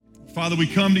Father, we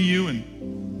come to you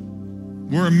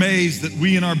and we're amazed that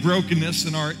we in our brokenness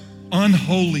and our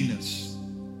unholiness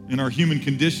in our human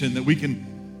condition, that we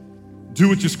can do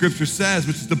what your scripture says,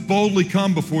 which is to boldly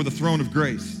come before the throne of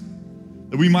grace,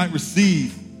 that we might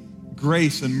receive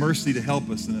grace and mercy to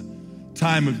help us in a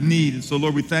time of need. And so,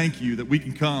 Lord, we thank you that we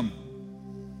can come.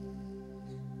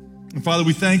 And Father,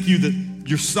 we thank you that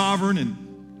you're sovereign and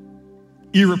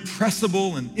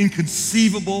irrepressible and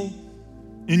inconceivable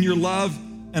in your love.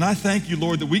 And I thank you,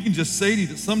 Lord, that we can just say to you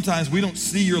that sometimes we don't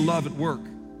see your love at work.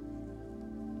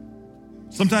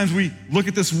 Sometimes we look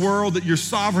at this world that you're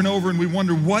sovereign over and we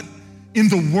wonder what in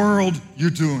the world you're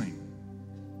doing.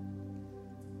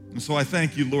 And so I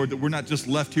thank you, Lord, that we're not just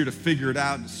left here to figure it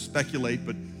out and speculate,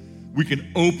 but we can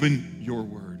open your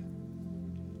word.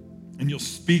 And you'll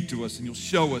speak to us and you'll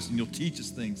show us and you'll teach us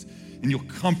things and you'll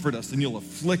comfort us and you'll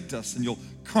afflict us and you'll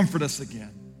comfort us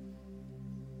again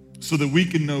so that we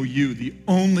can know you, the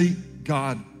only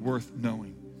God worth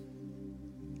knowing.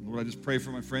 Lord, I just pray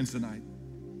for my friends tonight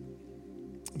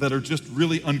that are just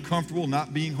really uncomfortable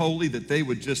not being holy, that they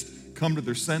would just come to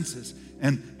their senses.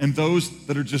 And those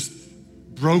that are just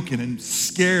broken and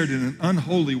scared in an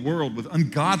unholy world with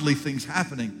ungodly things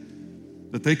happening,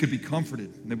 that they could be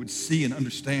comforted and they would see and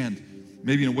understand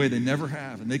maybe in a way they never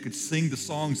have, and they could sing the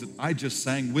songs that I just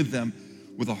sang with them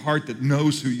with a heart that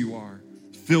knows who you are,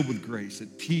 filled with grace,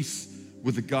 at peace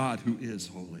with the God who is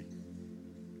holy.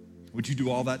 Would you do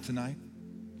all that tonight?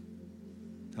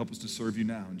 Help us to serve you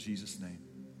now in Jesus' name.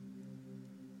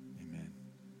 Amen.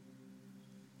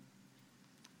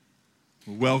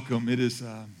 Well, welcome. It is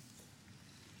a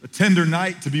tender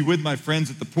night to be with my friends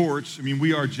at the porch. I mean,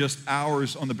 we are just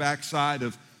hours on the backside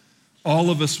of all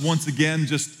of us once again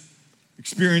just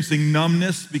experiencing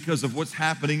numbness because of what's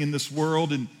happening in this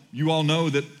world. And you all know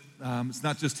that it's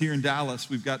not just here in Dallas.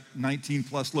 We've got 19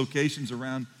 plus locations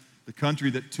around the country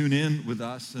that tune in with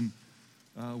us. And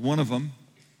one of them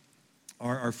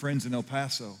are our friends in El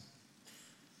Paso.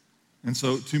 And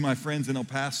so to my friends in El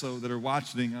Paso that are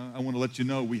watching, I want to let you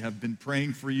know we have been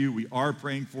praying for you. We are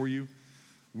praying for you.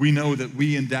 We know that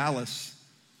we in Dallas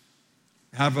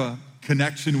have a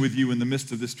connection with you in the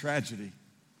midst of this tragedy.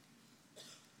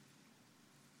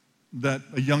 That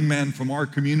a young man from our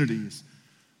communities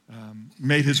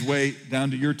made his way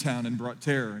down to your town and brought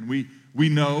terror. And we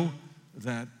know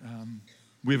that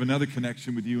we have another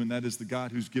connection with you, and that is the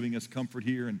God who's giving us comfort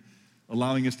here and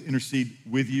allowing us to intercede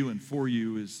with you and for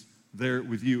you is there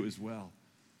with you as well.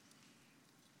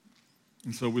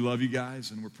 And so we love you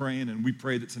guys, and we're praying, and we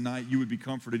pray that tonight you would be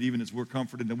comforted even as we're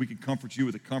comforted, and that we can comfort you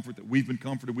with the comfort that we've been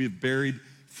comforted. We have buried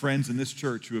friends in this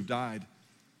church who have died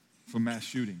from mass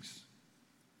shootings.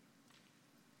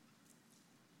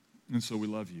 And so we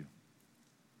love you.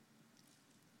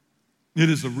 It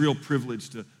is a real privilege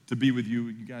to be with you.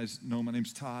 You guys know my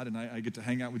name's Todd, and I get to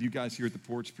hang out with you guys here at the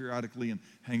porch periodically and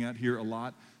hang out here a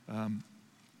lot.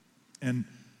 And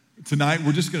tonight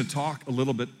we're just going to talk a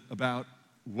little bit about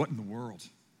what in the world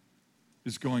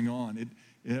is going on.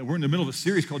 We're in the middle of a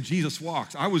series called Jesus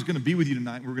Walks. I was going to be with you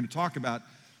tonight, and we're going to talk about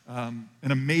an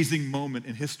amazing moment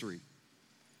in history.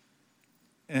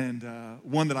 And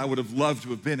one that I would have loved to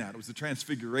have been at. It was the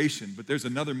Transfiguration, but there's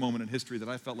another moment in history that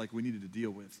I felt like we needed to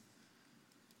deal with.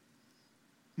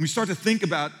 When we start to think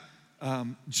about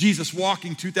Jesus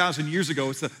walking 2,000 years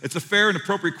ago, it's a fair and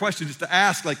appropriate question just to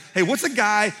ask, like, hey, what's a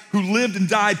guy who lived and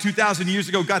died 2,000 years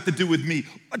ago got to do with me?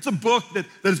 What's a book that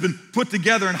has been put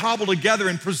together and hobbled together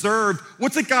and preserved?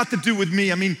 What's it got to do with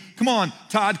me? I mean, come on,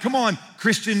 Todd, come on,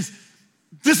 Christians.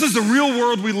 This is the real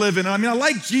world we live in. I mean, I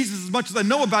like Jesus as much as I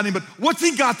know about him, but what's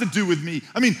he got to do with me?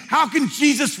 I mean, how can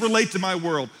Jesus relate to my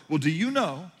world? Well, do you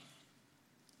know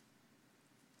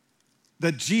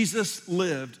that Jesus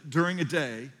lived during a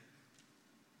day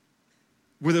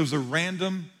where there was a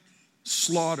random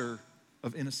slaughter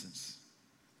of innocents?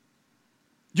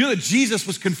 You know that Jesus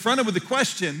was confronted with the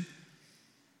question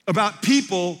about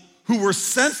people who were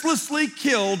senselessly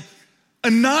killed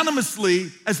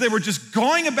anonymously as they were just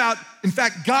going about, in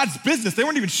fact, God's business. They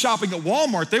weren't even shopping at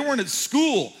Walmart. They weren't at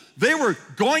school. They were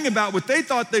going about what they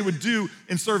thought they would do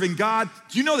in serving God.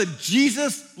 Do you know that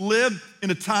Jesus lived in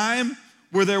a time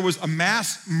where there was a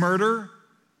mass murder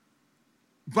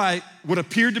by what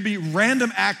appeared to be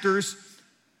random actors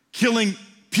killing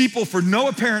people for no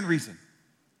apparent reason?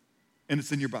 And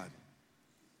it's in your Bible.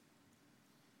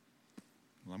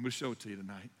 Well, I'm going to show it to you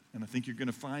tonight, and I think you're going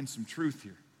to find some truth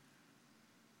here.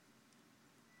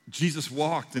 Jesus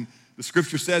walked, and the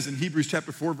scripture says in Hebrews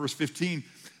chapter 4, verse 15,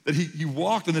 that he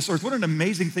walked on this earth. What an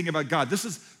amazing thing about God. This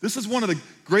is one of the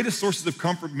greatest sources of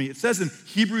comfort for me. It says in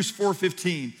Hebrews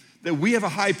 4:15 that we have a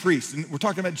high priest, and we're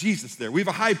talking about Jesus there. We have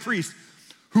a high priest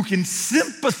who can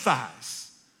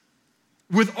sympathize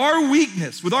with our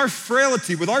weakness, with our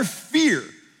frailty, with our fear,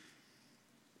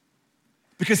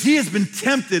 because he has been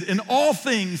tempted in all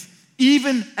things,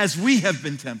 even as we have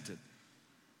been tempted.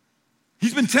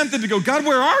 He's been tempted to go, God,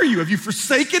 where are you? Have you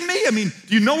forsaken me? I mean,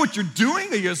 do you know what you're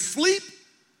doing? Are you asleep?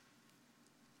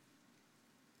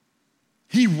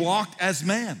 He walked as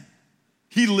man.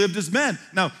 He lived as man.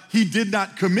 Now, he did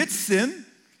not commit sin.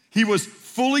 He was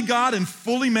fully God and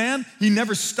fully man. He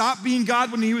never stopped being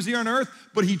God when he was here on earth,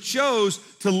 but he chose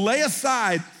to lay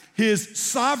aside his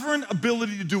sovereign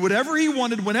ability to do whatever he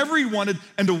wanted, whenever he wanted,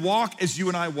 and to walk as you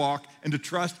and I walk, and to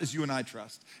trust as you and I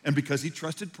trust. And because he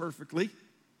trusted perfectly,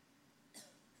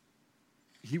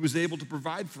 he was able to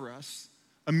provide for us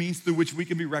a means through which we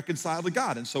can be reconciled to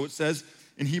God. And so it says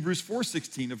in Hebrews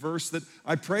 4:16, a verse that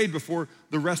I prayed before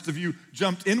the rest of you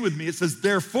jumped in with me. It says,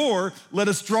 therefore, let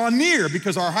us draw near,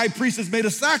 because our high priest has made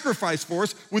a sacrifice for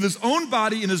us with his own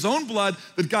body and his own blood,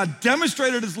 that God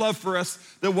demonstrated his love for us,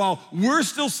 that while we're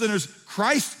still sinners,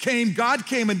 Christ came, God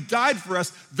came and died for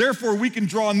us. Therefore, we can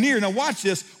draw near. Now watch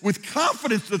this, with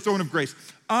confidence to the throne of grace.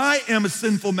 I am a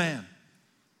sinful man,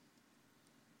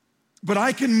 but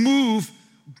I can move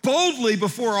boldly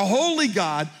before a holy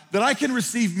God, that I can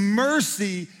receive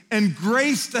mercy and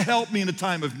grace to help me in a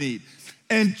time of need.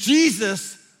 And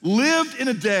Jesus lived in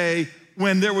a day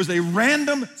when there was a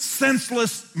random,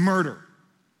 senseless murder.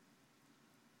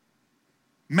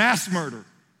 Mass murder.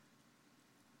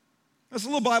 That's a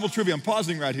little Bible trivia. I'm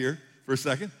pausing right here for a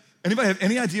second. Anybody have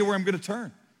any idea where I'm going to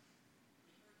turn?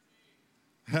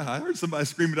 Yeah, I heard somebody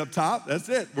screaming up top. That's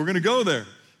it. We're going to go there.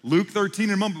 Luke 13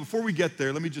 in a moment. Before we get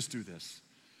there, let me just do this.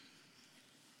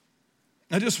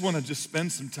 I just want to spend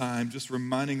some time just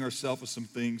reminding ourselves of some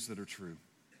things that are true.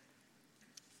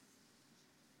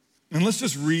 And let's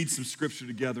just read some scripture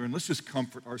together and let's just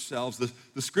comfort ourselves.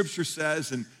 The scripture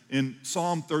says in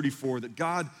Psalm 34 that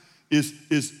God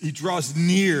he draws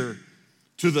near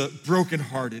to the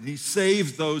brokenhearted. He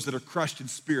saves those that are crushed in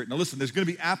spirit. Now listen, there's going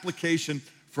to be application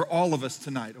for all of us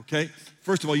tonight, okay?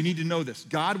 First of all, you need to know this.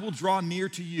 God will draw near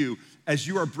to you as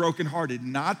you are brokenhearted,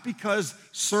 not because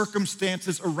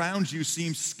circumstances around you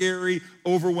seem scary,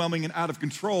 overwhelming, and out of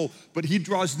control, but he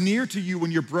draws near to you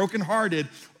when you're brokenhearted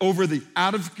over the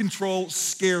out of control,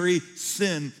 scary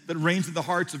sin that reigns in the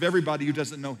hearts of everybody who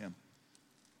doesn't know him.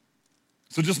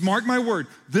 So just mark my word,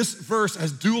 this verse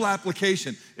has dual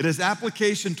application. It has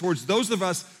application towards those of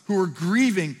us who are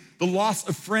grieving the loss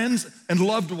of friends and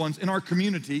loved ones in our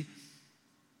community.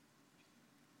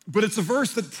 But it's a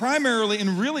verse that primarily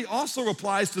and really also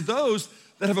applies to those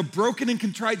that have a broken and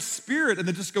contrite spirit and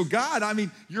they just go, God, I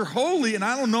mean, you're holy and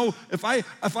I don't know if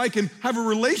I can have a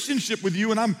relationship with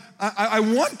you, and I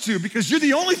want to, because you're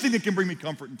the only thing that can bring me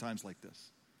comfort in times like this.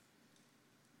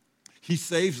 He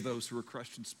saves those who are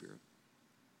crushed in spirit.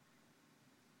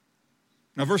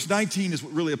 Now, verse 19 is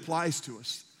what really applies to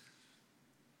us.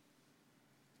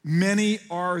 Many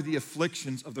are the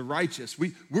afflictions of the righteous.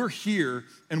 We're here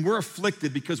and we're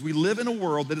afflicted because we live in a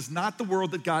world that is not the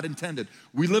world that God intended.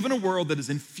 We live in a world that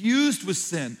is infused with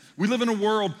sin. We live in a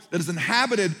world that is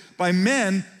inhabited by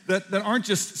men that aren't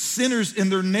just sinners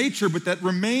in their nature, but that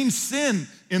remain sin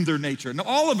in their nature. Now,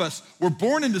 all of us were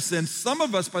born into sin. Some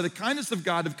of us, by the kindness of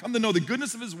God, have come to know the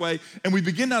goodness of his way, and we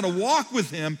begin now to walk with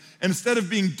him. And instead of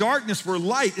being darkness, we're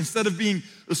light. Instead of being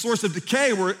the source of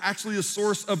decay, we're actually the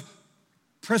source of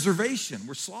preservation.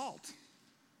 We're salt.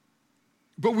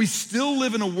 But we still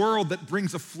live in a world that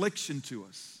brings affliction to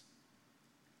us.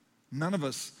 None of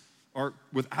us are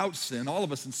without sin. All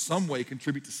of us in some way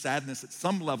contribute to sadness at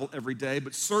some level every day,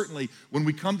 but certainly when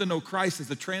we come to know Christ,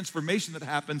 there's a transformation that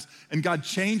happens and God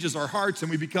changes our hearts and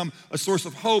we become a source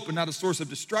of hope and not a source of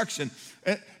destruction.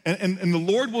 And the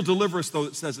Lord will deliver us, though,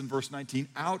 it says in verse 19,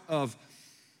 out of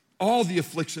all the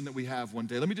affliction that we have one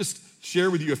day. Let me just share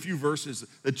with you a few verses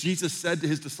that Jesus said to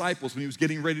his disciples when he was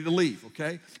getting ready to leave,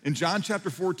 okay? In John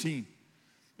chapter 14,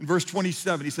 in verse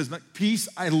 27, he says, peace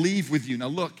I leave with you. Now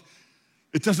look,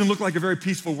 it doesn't look like a very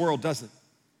peaceful world, does it?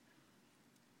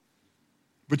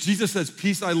 But Jesus says,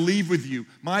 peace I leave with you.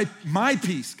 My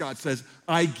peace, God says,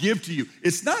 I give to you.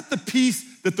 It's not the peace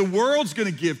that the world's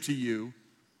gonna give to you,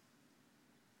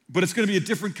 but it's gonna be a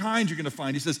different kind you're gonna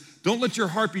find. He says, don't let your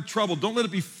heart be troubled. Don't let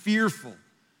it be fearful.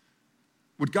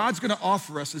 What God's gonna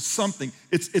offer us is something.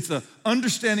 It's an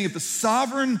understanding of the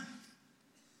sovereign,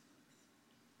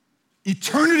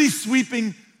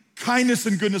 eternity-sweeping kindness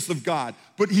and goodness of God.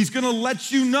 But he's gonna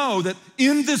let you know that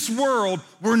in this world,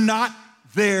 we're not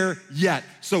there yet.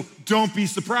 So don't be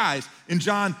surprised. In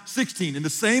John 16, in the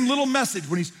same little message,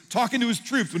 when he's talking to his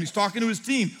troops, when he's talking to his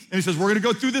team, and he says, we're gonna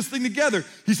go through this thing together.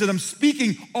 He said, I'm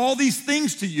speaking all these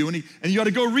things to you. And you ought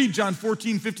to go read John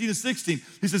 14, 15, and 16.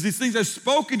 He says, these things I've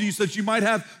spoken to you so that you might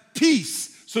have peace,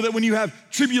 so that when you have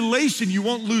tribulation, you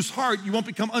won't lose heart, you won't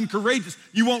become uncourageous,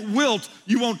 you won't wilt,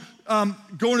 you won't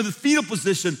go into the fetal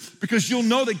position, because you'll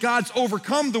know that God's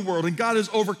overcome the world, and God has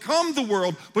overcome the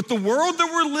world, but the world that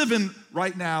we're living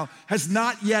right now has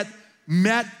not yet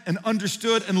met and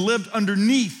understood and lived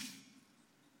underneath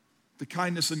the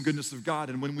kindness and goodness of God.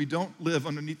 And when we don't live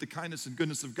underneath the kindness and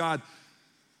goodness of God,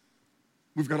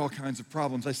 we've got all kinds of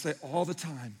problems. I say all the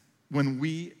time, when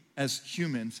we as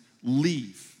humans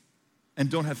leave and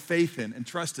don't have faith in and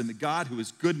trust in the God who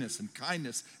is goodness and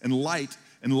kindness and light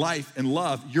and life and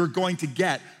love, you're going to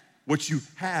get what you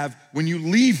have when you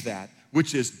leave that,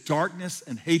 which is darkness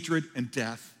and hatred and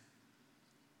death,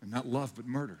 and not love but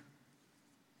murder.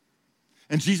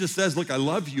 And Jesus says, look, I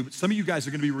love you, but some of you guys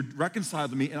are gonna be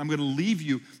reconciled to me, and I'm gonna leave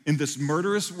you in this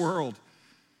murderous world.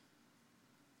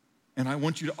 And I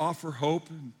want you to offer hope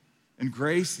and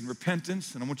grace and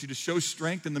repentance, and I want you to show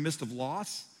strength in the midst of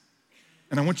loss.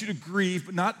 And I want you to grieve,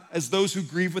 but not as those who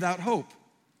grieve without hope.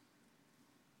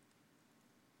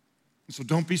 And so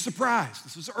don't be surprised.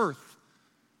 This is earth.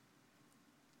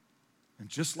 And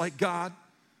just like God,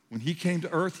 when he came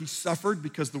to earth, he suffered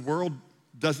because the world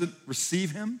doesn't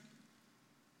receive him.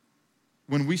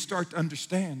 When we start to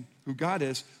understand who God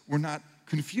is, we're not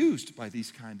confused by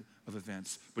these kind of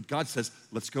events. But God says,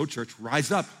 let's go, church,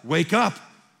 rise up, wake up.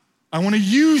 I want to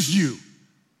use you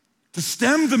to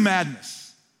stem the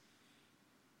madness,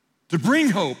 to bring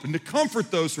hope and to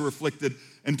comfort those who are afflicted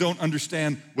and don't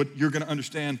understand what you're gonna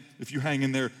understand if you hang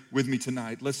in there with me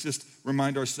tonight. Let's just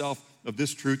remind ourselves of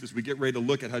this truth as we get ready to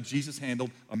look at how Jesus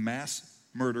handled a mass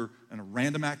murder and a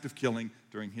random act of killing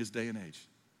during his day and age.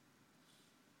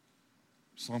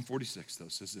 Psalm 46, though,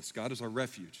 says this: God is our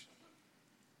refuge,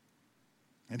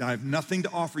 and I have nothing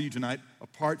to offer you tonight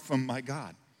apart from my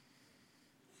God.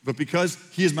 But because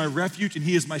he is my refuge and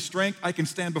he is my strength, I can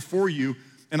stand before you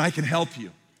and I can help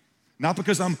you. Not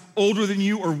because I'm older than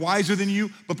you or wiser than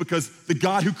you, but because the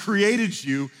God who created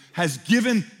you has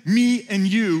given me and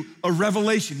you a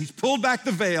revelation. He's pulled back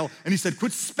the veil and he said,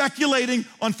 quit speculating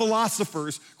on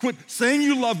philosophers. Quit saying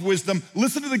you love wisdom.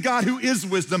 Listen to the God who is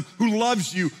wisdom, who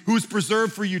loves you, who has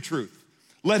preserved for you truth.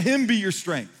 Let him be your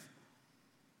strength.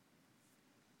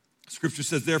 Scripture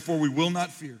says, therefore we will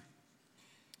not fear.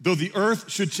 Though the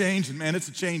earth should change, and man, it's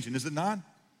a changing, is it not?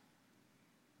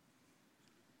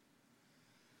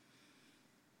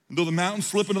 And though the mountains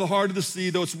slip into the heart of the sea,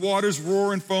 though its waters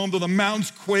roar and foam, though the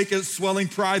mountains quake at its swelling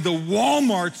pride, though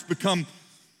Walmarts become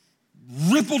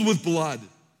rippled with blood,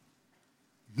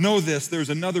 know this, there's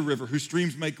another river whose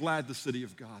streams make glad the city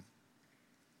of God.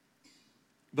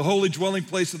 The holy dwelling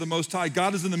place of the Most High.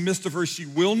 God is in the midst of her. She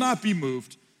will not be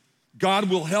moved. God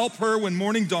will help her when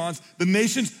morning dawns. The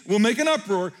nations will make an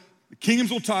uproar. The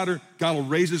kingdoms will totter. God will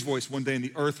raise his voice one day and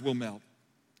the earth will melt.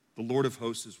 The Lord of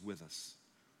hosts is with us.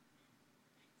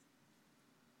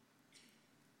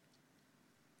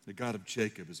 The God of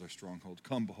Jacob is our stronghold.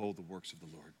 Come, behold the works of the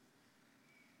Lord,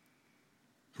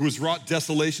 who has wrought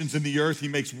desolations in the earth. He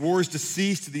makes wars to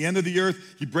cease to the end of the earth.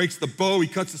 He breaks the bow. He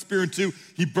cuts the spear in two.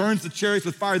 He burns the chariots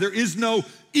with fire. There is no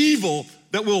evil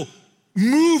that will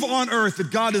move on earth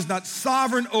that God is not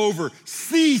sovereign over.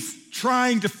 Cease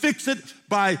trying to fix it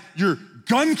by your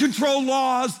gun control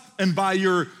laws and by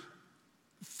your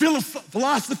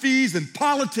philosophies and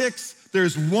politics.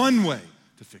 There's one way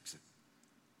to fix it.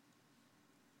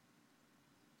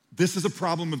 This is a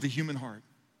problem of the human heart.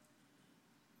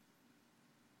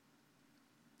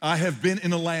 I have been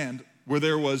in a land where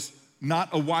there was not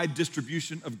a wide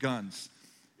distribution of guns.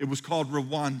 It was called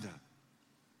Rwanda.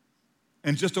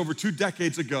 And just over 2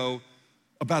 decades ago,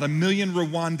 about 1 million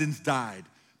Rwandans died.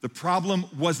 The problem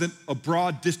wasn't a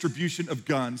broad distribution of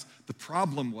guns. The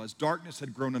problem was darkness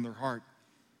had grown in their heart.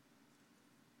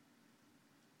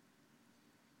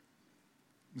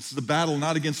 This is a battle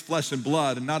not against flesh and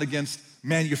blood and not against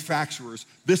manufacturers.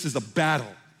 This is a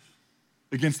battle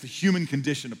against the human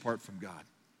condition apart from God.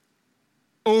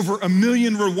 Over 1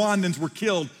 million Rwandans were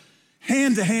killed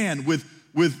hand to hand with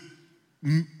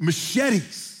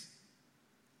machetes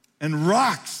and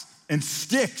rocks and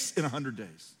sticks in 100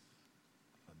 days.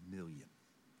 1 million.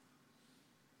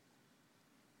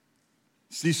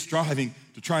 Cease striving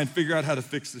to try and figure out how to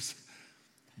fix this.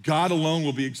 God alone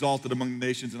will be exalted among the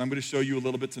nations, and I'm going to show you a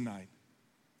little bit tonight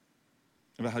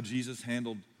about how Jesus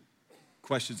handled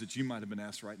questions that you might have been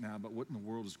asked right now about what in the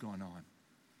world is going on.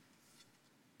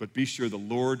 But be sure the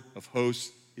Lord of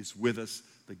hosts is with us.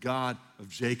 The God of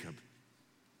Jacob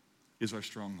is our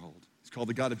stronghold. He's called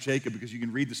the God of Jacob because you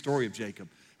can read the story of Jacob,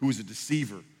 who was a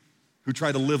deceiver, who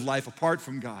tried to live life apart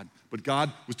from God. But God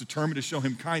was determined to show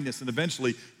him kindness. And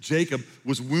eventually, Jacob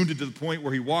was wounded to the point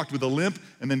where he walked with a limp.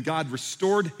 And then God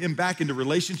restored him back into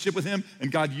relationship with him. And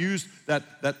God used that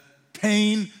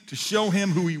pain to show him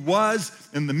who he was.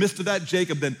 In the midst of that,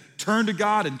 Jacob then turned to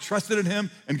God and trusted in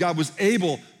him. And God was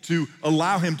able to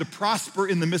allow him to prosper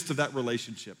in the midst of that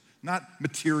relationship. Not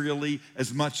materially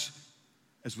as much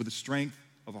as with the strength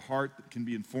of a heart that can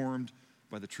be informed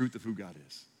by the truth of who God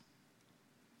is.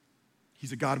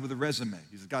 He's a God with a resume.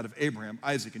 He's a God of Abraham,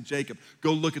 Isaac, and Jacob.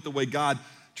 Go look at the way God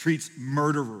treats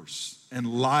murderers and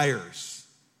liars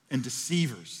and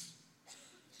deceivers,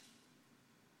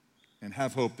 and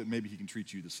have hope that maybe he can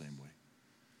treat you the same way.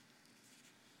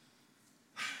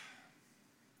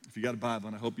 If you got a Bible,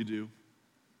 and I hope you do,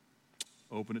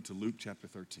 open it to Luke chapter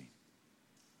 13.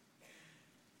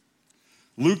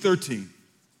 Luke 13.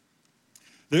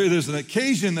 There's an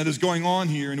occasion that is going on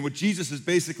here, and what Jesus is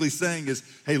basically saying is,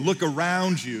 hey, look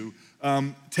around you,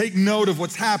 take note of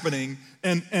what's happening,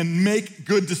 and make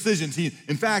good decisions. He,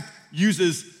 in fact,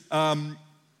 uses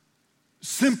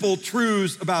simple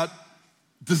truths about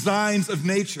designs of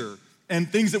nature and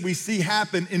things that we see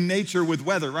happen in nature with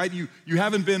weather, right? You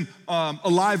haven't been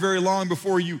alive very long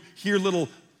before you hear little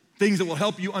things that will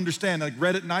help you understand. Like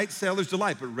red at night, sailors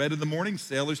delight, but red in the morning,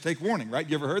 sailors take warning, right?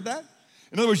 You ever heard that?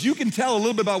 In other words, you can tell a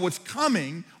little bit about what's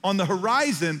coming on the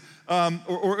horizon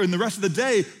or in the rest of the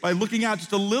day by looking out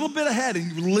just a little bit ahead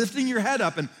and lifting your head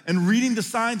up and reading the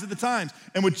signs of the times.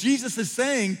 And what Jesus is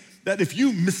saying, that if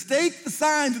you mistake the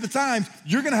signs of the times,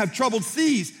 you're gonna have troubled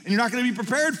seas and you're not gonna be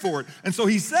prepared for it. And so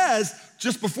he says,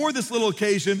 just before this little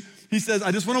occasion, he says,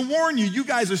 I just wanna warn you, you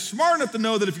guys are smart enough to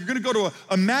know that if you're gonna go to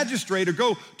a magistrate or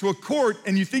go to a court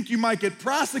and you think you might get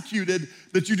prosecuted,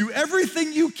 that you do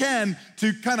everything you can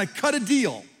to kind of cut a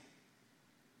deal.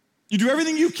 You do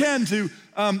everything you can to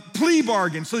plea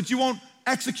bargain so that you won't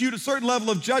execute a certain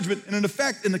level of judgment. And in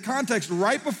effect, in the context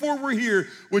right before we're here,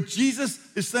 what Jesus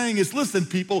is saying is, listen,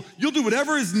 people, you'll do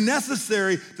whatever is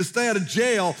necessary to stay out of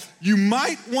jail. You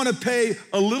might want to pay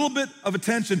a little bit of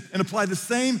attention and apply the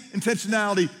same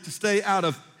intentionality to stay out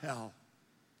of hell.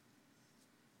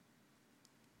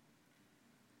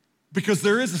 Because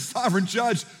there is a sovereign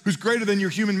judge who's greater than your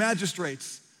human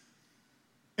magistrates.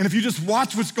 And if you just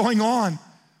watch what's going on,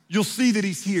 you'll see that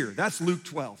he's here. That's Luke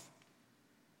 12.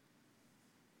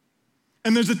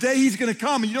 And there's a day he's gonna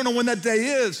come, and you don't know when that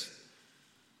day is.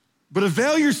 But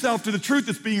avail yourself to the truth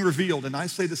that's being revealed. And I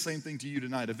say the same thing to you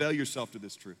tonight. Avail yourself to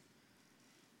this truth.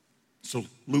 So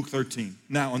Luke 13.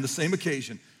 Now, on the same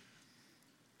occasion,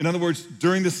 in other words,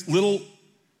 during this little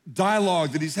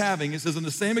dialogue that he's having, it says, on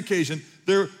the same occasion,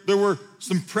 there were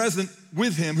some present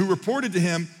with him who reported to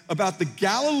him about the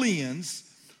Galileans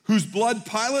whose blood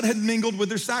Pilate had mingled with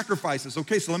their sacrifices.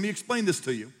 Okay, so let me explain this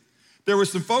to you. There were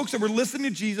some folks that were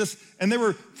listening to Jesus, and they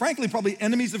were, frankly, probably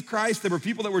enemies of Christ. There were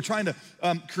people that were trying to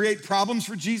create problems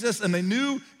for Jesus, and they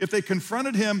knew if they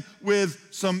confronted him with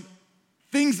some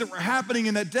things that were happening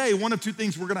in that day, one of two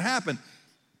things were gonna happen.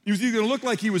 He was either gonna look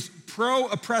like he was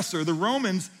pro-oppressor. The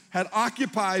Romans had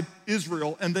occupied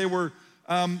Israel, and they were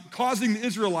causing the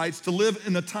Israelites to live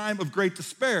in a time of great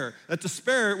despair. That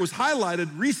despair was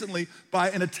highlighted recently by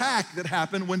an attack that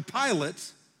happened when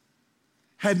Pilate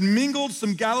had mingled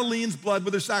some Galileans' blood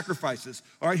with their sacrifices.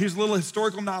 All right, here's a little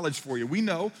historical knowledge for you. We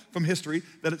know from history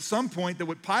that at some point that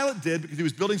what Pilate did, because he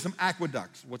was building some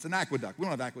aqueducts. What's an aqueduct? We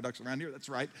don't have aqueducts around here, that's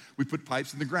right. We put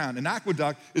pipes in the ground. An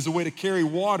aqueduct is a way to carry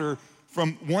water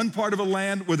from one part of a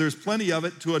land where there's plenty of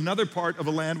it to another part of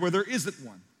a land where there isn't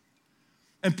one.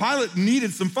 And Pilate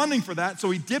needed some funding for that,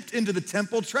 so he dipped into the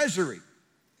temple treasury.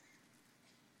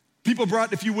 People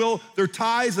brought, if you will, their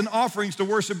tithes and offerings to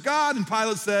worship God, and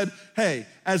Pilate said, hey,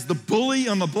 as the bully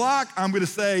on the block, I'm gonna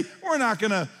say, we're not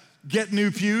gonna get new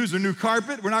pews or new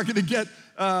carpet. We're not gonna get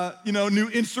new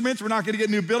instruments. We're not gonna get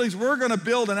new buildings. We're gonna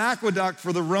build an aqueduct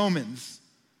for the Romans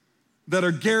that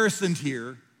are garrisoned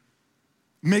here,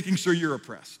 making sure you're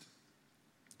oppressed.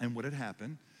 And what had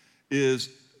happened is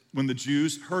when the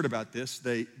Jews heard about this,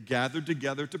 they gathered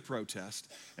together to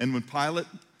protest. And when Pilate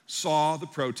saw the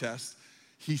protest,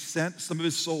 he sent some of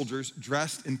his soldiers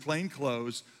dressed in plain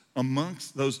clothes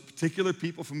amongst those particular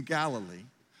people from Galilee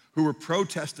who were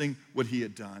protesting what he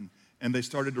had done, and they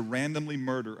started to randomly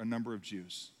murder a number of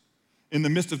Jews. In the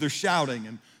midst of their shouting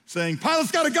and saying,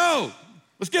 Pilate's gotta go,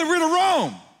 let's get rid of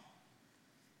Rome.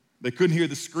 They couldn't hear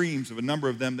the screams of a number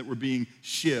of them that were being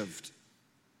shivved.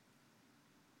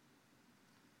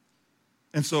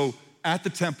 And so at the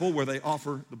temple where they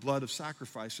offer the blood of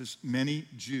sacrifices, many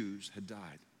Jews had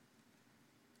died.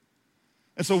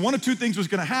 And so one of two things was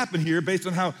going to happen here based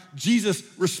on how Jesus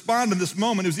responded in this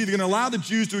moment. It was either going to allow the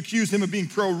Jews to accuse him of being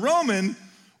pro-Roman,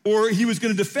 or he was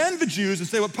going to defend the Jews and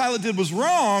say what Pilate did was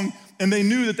wrong, and they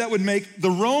knew that that would make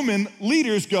the Roman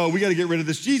leaders go, we got to get rid of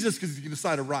this Jesus because he's going to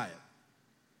decide a riot.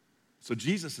 So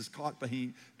Jesus is caught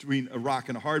between a rock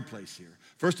and a hard place here.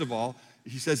 First of all,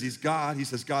 he says he's God. He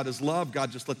says God is love.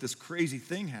 God just let this crazy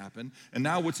thing happen. And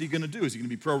now what's he going to do? Is he going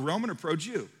to be pro-Roman or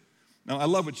pro-Jew? Now, I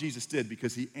love what Jesus did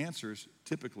because he answers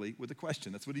typically with a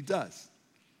question. That's what he does,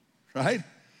 right?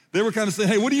 They were kind of saying,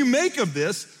 hey, what do you make of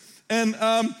this? And,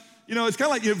 it's kind of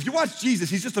like, if you watch Jesus,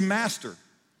 he's just a master.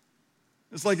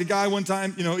 It's like a guy one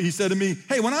time, he said to me,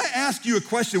 hey, when I ask you a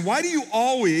question, why do you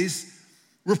always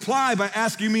reply by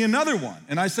asking me another one?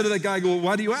 And I said to that guy, well,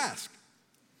 why do you ask?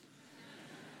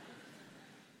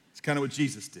 It's kind of what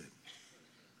Jesus did.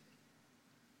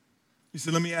 He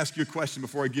said, let me ask you a question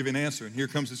before I give you an answer. And here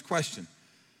comes his question.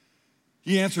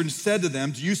 He answered and said to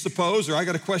them, do you suppose, or I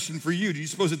got a question for you, do you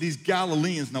suppose that these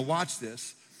Galileans, now watch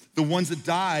this, the ones that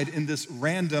died in this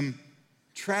random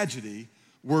tragedy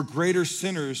were greater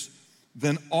sinners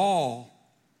than all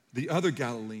the other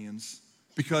Galileans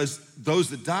because those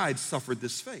that died suffered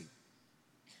this fate?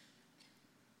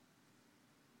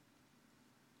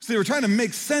 So they were trying to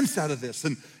make sense out of this.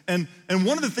 And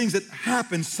one of the things that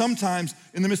happens sometimes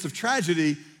in the midst of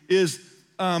tragedy is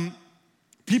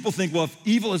people think, well, if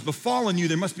evil has befallen you,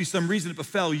 there must be some reason it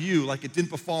befell you, like it didn't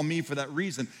befall me for that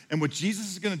reason. And what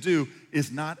Jesus is going to do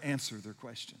is not answer their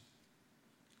question.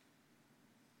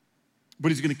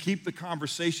 But he's going to keep the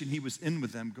conversation he was in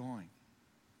with them going.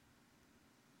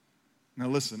 Now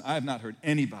listen, I haven't heard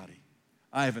anybody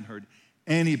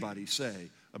say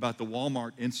about the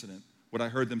Walmart incident what I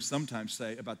heard them sometimes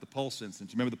say about the Pulse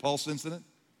incident. Do you remember the Pulse incident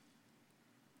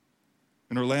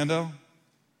in Orlando?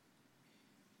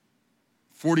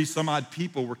 40 some odd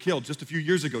people were killed just a few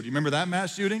years ago. Do you remember that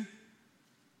mass shooting? Do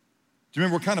you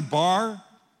remember what kind of bar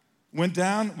went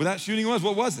down where that shooting was?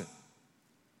 What was it? It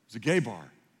was a gay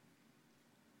bar.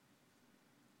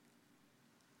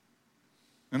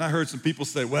 And I heard some people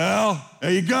say, well,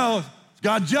 there you go. It's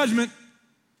God's judgment.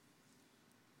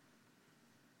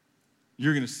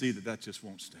 You're going to see that just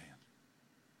won't stand.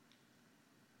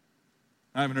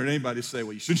 I haven't heard anybody say,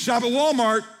 well, you shouldn't shop at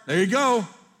Walmart. There you go.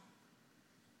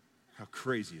 How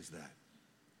crazy is that?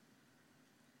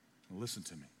 Now listen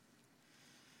to me.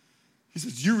 He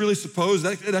says, do you really suppose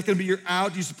that can be your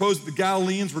out? Do you suppose that the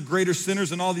Galileans were greater sinners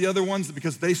than all the other ones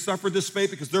because they suffered this fate,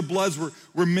 because their bloods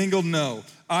were mingled? No.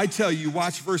 I tell you,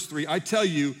 watch verse 3. I tell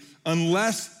you,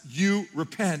 unless you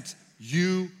repent,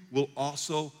 you will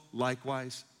also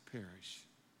likewise perish.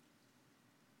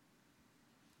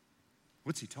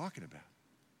 What's he talking about?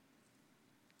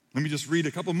 Let me just read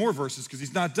a couple more verses because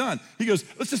he's not done. He goes,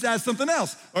 let's just add something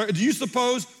else. Or do you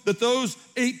suppose that those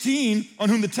 18 on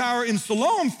whom the tower in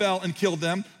Siloam fell and killed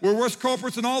them were worse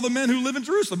culprits than all the men who live in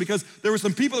Jerusalem? Because there were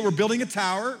some people that were building a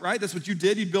tower, right? That's what you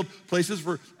did. You'd build places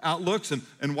for outlooks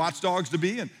and watchdogs to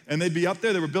be, and they'd be up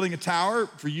there. They were building a tower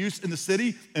for use in the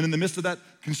city, and in the midst of that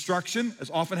construction, as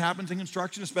often happens in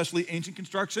construction, especially ancient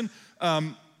construction,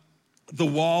 the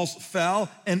walls fell,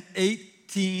 and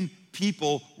 18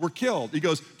 people were killed. He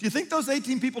goes, do you think those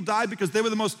 18 people died because they were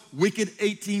the most wicked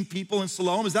 18 people in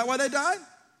Siloam? Is that why they died?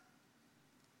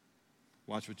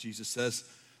 Watch what Jesus says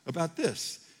about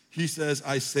this. He says,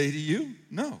 I say to you,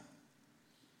 no.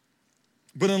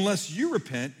 But unless you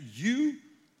repent, you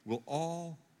will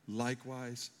all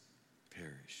likewise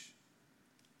perish.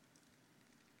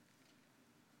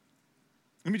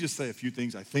 Let me just say a few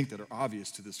things I think that are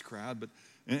obvious to this crowd, but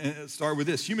and start with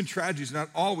this. Human tragedies are not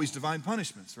always divine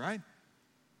punishments, right?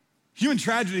 Human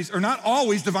tragedies are not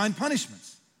always divine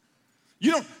punishments.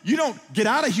 You don't get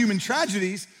out of human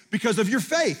tragedies because of your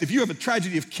faith. If you have a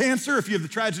tragedy of cancer, if you have the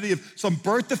tragedy of some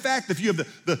birth defect, if you have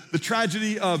the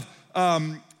tragedy of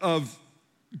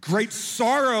great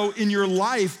sorrow in your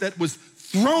life that was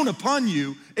thrown upon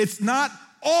you, it's not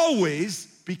always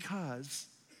because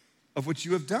of what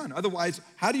you have done. Otherwise,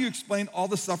 how do you explain all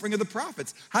the suffering of the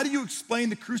prophets? How do you explain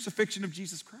the crucifixion of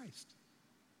Jesus Christ?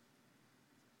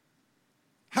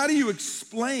 How do you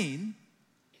explain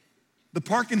the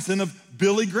Parkinson of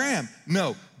Billy Graham?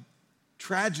 No,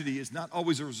 tragedy is not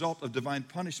always a result of divine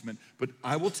punishment, but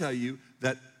I will tell you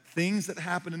that things that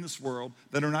happen in this world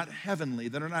that are not heavenly,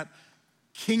 that are not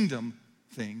kingdom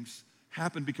things,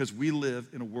 happen because we live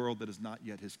in a world that is not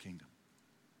yet his kingdom.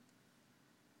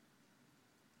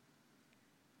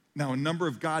 Now, a number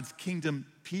of God's kingdom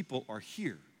people are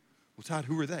here. Well, Todd,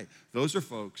 who are they? Those are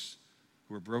folks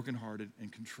who are brokenhearted and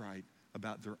contrite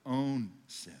about their own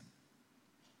sin.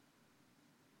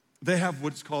 They have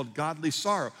what's called godly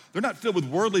sorrow. They're not filled with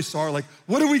worldly sorrow, like,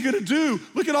 what are we gonna do?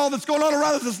 Look at all that's going on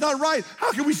around us, it's not right.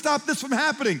 How can we stop this from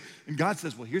happening? And God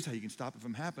says, well, here's how you can stop it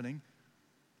from happening.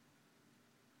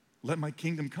 Let my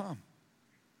kingdom come.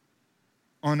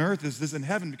 On earth as is in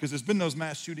heaven, because there's been no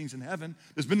mass shootings in heaven.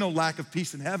 There's been no lack of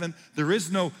peace in heaven. There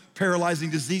is no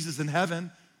paralyzing diseases in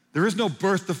heaven. There is no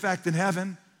birth defect in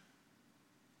heaven.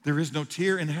 There is no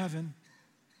tear in heaven.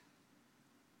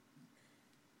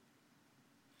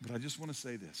 But I just want to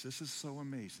say this. This is so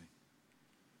amazing.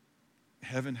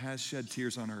 Heaven has shed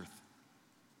tears on earth.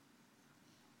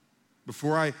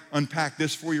 Before I unpack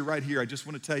this for you right here, I just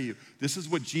want to tell you, this is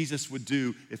what Jesus would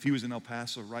do if he was in El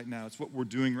Paso right now. It's what we're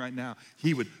doing right now.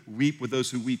 He would weep with those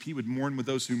who weep. He would mourn with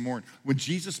those who mourn. When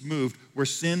Jesus moved where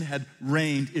sin had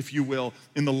reigned, if you will,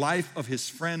 in the life of his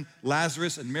friend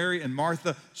Lazarus and Mary and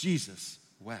Martha, Jesus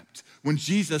wept. When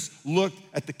Jesus looked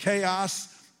at the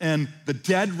chaos and the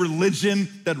dead religion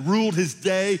that ruled his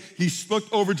day, he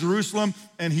looked over Jerusalem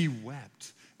and he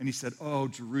wept. And he said, oh,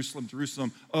 Jerusalem,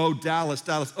 Jerusalem, oh, Dallas,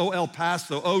 Dallas, oh, El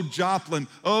Paso, oh, Joplin,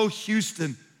 oh,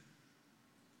 Houston.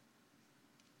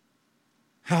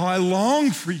 How I long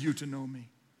for you to know me.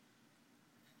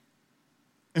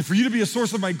 And for you to be a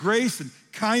source of my grace and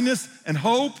kindness and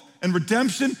hope and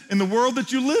redemption in the world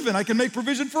that you live in. I can make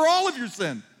provision for all of your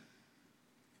sin.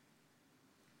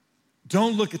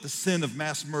 Don't look at the sin of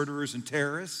mass murderers and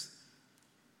terrorists.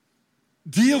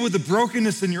 Deal with the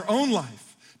brokenness in your own life.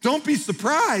 Don't be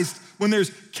surprised when there's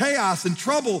chaos and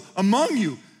trouble among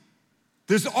you.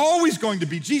 There's always going to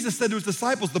be, Jesus said to his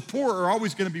disciples, the poor are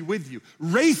always going to be with you.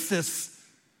 Racists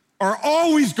are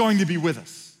always going to be with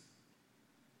us.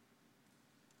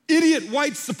 Idiot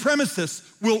white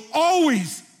supremacists will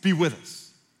always be with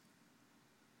us.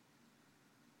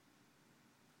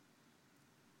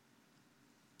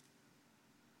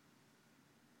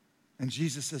 And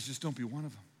Jesus says, just don't be one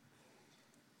of them.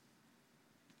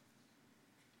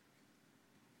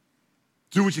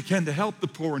 Do what you can to help the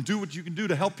poor and do what you can do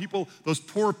to help people, those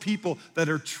poor people that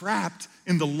are trapped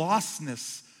in the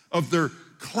lostness of their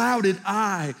clouded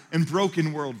eye and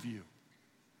broken worldview.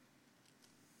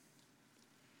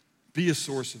 Be a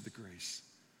source of the grace.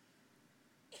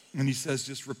 And he says,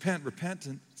 just repent.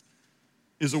 Repentance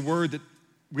is a word that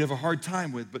we have a hard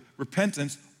time with, but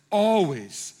repentance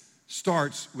always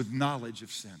starts with knowledge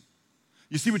of sin.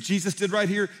 You see what Jesus did right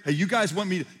here? Hey, you guys want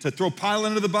me to throw Pilate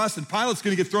under the bus, and Pilate's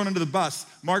gonna get thrown under the bus,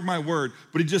 mark my word.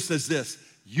 But he just says this,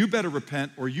 you better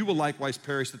repent or you will likewise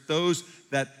perish, that those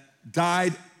that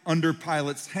died under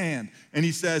Pilate's hand. And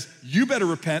he says, you better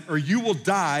repent or you will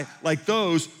die like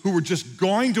those who were just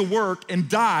going to work and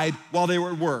died while they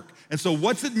were at work. And so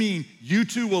what's it mean, you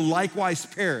too will likewise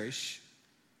perish?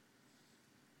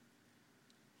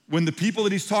 When the people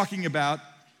that he's talking about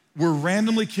were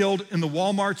randomly killed in the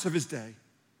Walmarts of his day,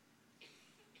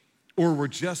 or were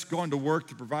just going to work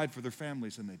to provide for their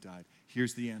families and they died.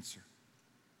 Here's the answer.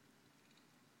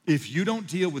 If you don't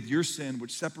deal with your sin,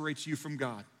 which separates you from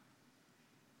God,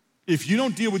 if you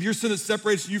don't deal with your sin that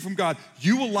separates you from God,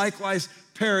 you will likewise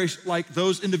perish like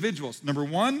those individuals. Number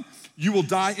one, you will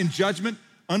die in judgment,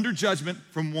 under judgment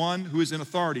from one who is in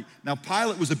authority. Now,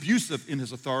 Pilate was abusive in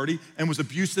his authority and was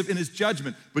abusive in his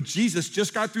judgment. But Jesus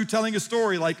just got through telling a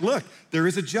story like, look, there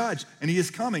is a judge and he is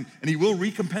coming and he will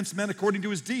recompense men according to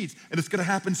his deeds. And it's gonna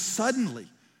happen suddenly.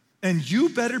 And you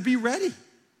better be ready.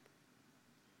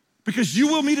 Because you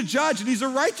will meet a judge and he's a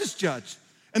righteous judge.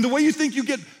 And the way you think you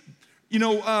get,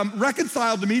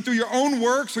 reconciled to me through your own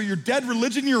works or your dead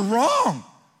religion, you're wrong.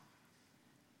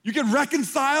 You get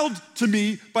reconciled to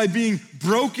me by being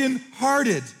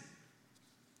brokenhearted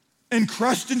and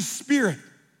crushed in spirit.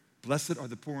 Blessed are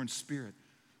the poor in spirit.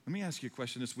 Let me ask you a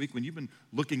question this week. When you've been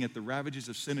looking at the ravages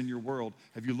of sin in your world,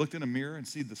 have you looked in a mirror and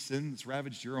seen the sin that's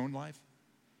ravaged your own life?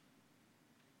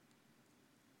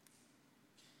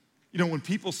 You know, when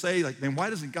people say, like, man, why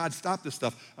doesn't God stop this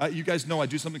stuff? You guys know I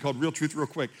do something called Real Truth Real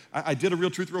Quick. I did a Real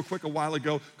Truth Real Quick a while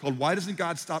ago called Why Doesn't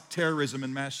God Stop Terrorism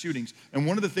and Mass Shootings? And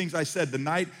one of the things I said the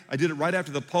night, I did it right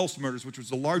after the Pulse murders, which was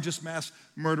the largest mass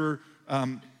murder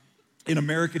in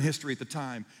American history at the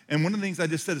time. And one of the things I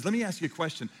just said is, let me ask you a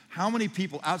question. How many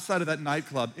people outside of that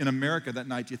nightclub in America that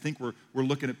night do you think were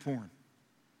looking at porn?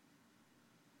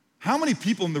 How many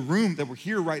people in the room that were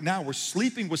here right now were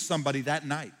sleeping with somebody that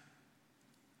night?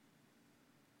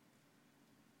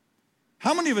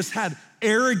 How many of us had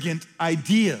arrogant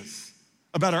ideas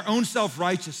about our own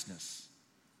self-righteousness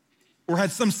or had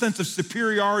some sense of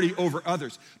superiority over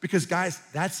others? Because guys,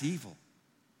 that's evil.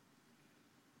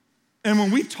 And when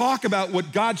we talk about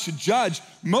what God should judge,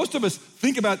 most of us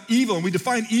think about evil and we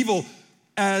define evil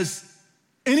as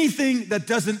Anything that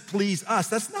doesn't please us.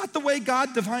 That's not the way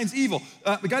God defines evil.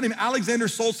 A guy named Alexander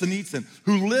Solzhenitsyn,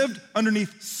 who lived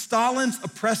underneath Stalin's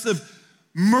oppressive,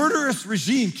 murderous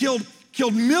regime, killed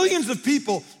millions of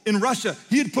people in Russia.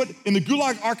 He had put in the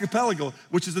Gulag Archipelago,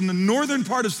 which is in the northern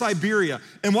part of Siberia.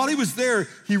 And while he was there,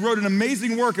 he wrote an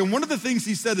amazing work. And one of the things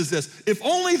he said is this: if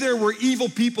only there were evil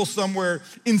people somewhere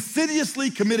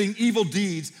insidiously committing evil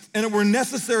deeds, and it were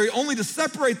necessary only to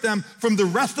separate them from the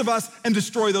rest of us and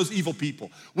destroy those evil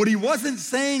people. What he wasn't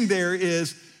saying there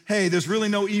is, hey, there's really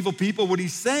no evil people. What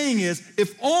he's saying is,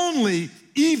 if only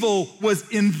evil was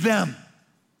in them.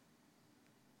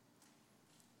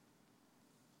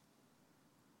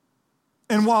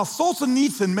 And while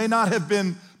Solzhenitsyn may not have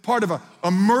been part of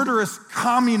a murderous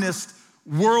communist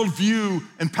worldview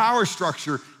and power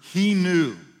structure, he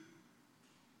knew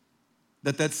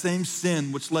that same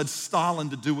sin which led Stalin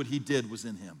to do what he did was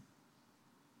in him.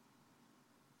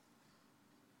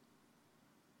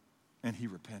 And he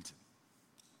repented.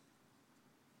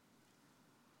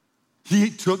 He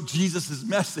took Jesus'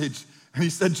 message and he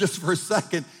said, just for a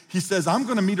second, he says, I'm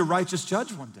gonna meet a righteous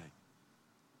judge one day.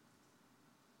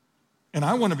 And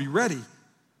I want to be ready.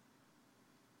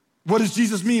 What does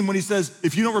Jesus mean when he says,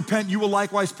 if you don't repent, you will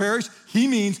likewise perish? He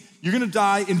means you're going to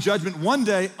die in judgment one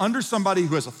day under somebody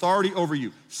who has authority over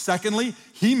you. Secondly,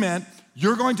 he meant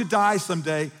you're going to die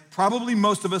someday, probably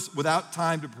most of us, without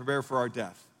time to prepare for our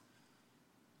death.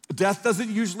 Death doesn't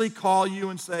usually call you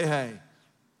and say, hey,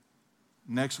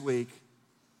 next week,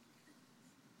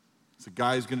 it's a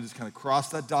guy who's going to just kind of cross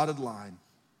that dotted line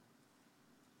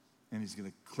and he's going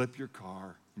to clip your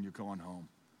car and you're going home.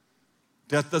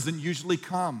 Death doesn't usually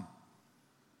come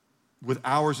with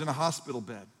hours in a hospital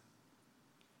bed.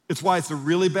 It's why it's a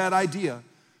really bad idea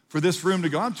for this room to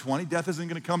go, I'm 20, death isn't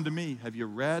gonna come to me. Have you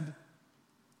read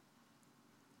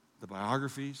the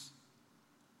biographies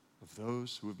of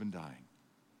those who have been dying?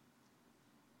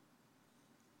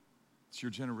 It's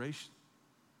your generation.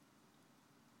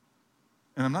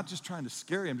 And I'm not just trying to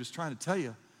scare you, I'm just trying to tell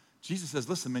you, Jesus says,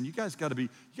 listen, man, you gotta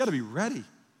be ready.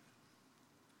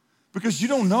 Because you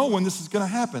don't know when this is gonna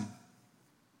happen.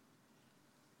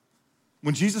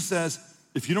 When Jesus says,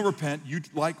 if you don't repent, you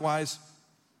likewise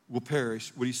will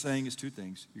perish, what he's saying is two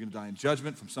things. You're gonna die in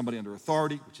judgment from somebody under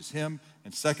authority, which is him,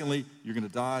 and secondly, you're gonna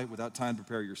die without time to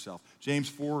prepare yourself. James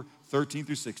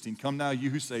 4:13-16, come now you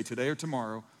who say, today or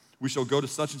tomorrow, we shall go to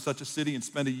such and such a city and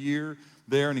spend a year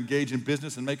there and engage in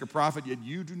business and make a profit, yet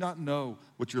you do not know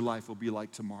what your life will be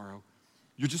like tomorrow.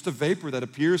 You're just a vapor that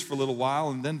appears for a little while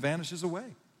and then vanishes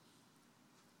away.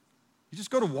 You just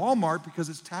go to Walmart because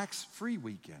it's tax-free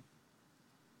weekend.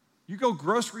 You go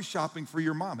grocery shopping for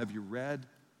your mom. Have you read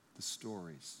the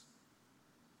stories?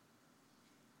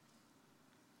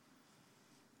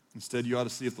 Instead, you ought to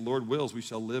see if the Lord wills, we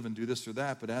shall live and do this or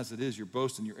that. But as it is, your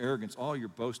boast and your arrogance, all your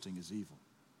boasting is evil.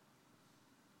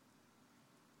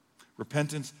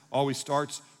 Repentance always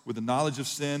starts with the knowledge of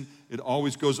sin. It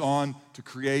always goes on to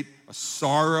create a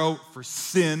sorrow for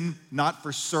sin, not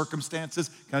for circumstances.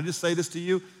 Can I just say this to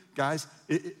you? Guys,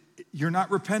 you're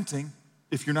not repenting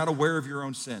if you're not aware of your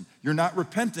own sin. You're not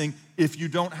repenting if you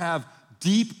don't have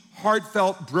deep,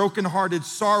 heartfelt, brokenhearted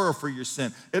sorrow for your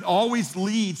sin. It always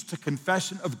leads to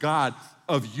confession of God,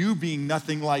 of you being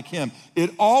nothing like him.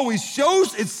 It always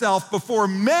shows itself before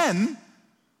men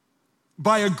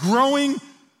by a growing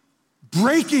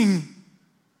breaking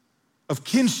of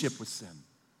kinship with sin.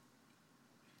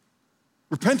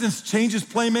 Repentance changes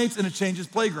playmates and it changes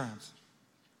playgrounds.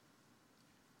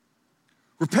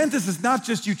 Repentance is not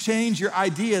just you change your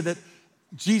idea that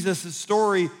Jesus'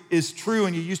 story is true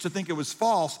and you used to think it was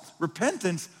false.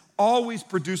 Repentance always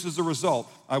produces a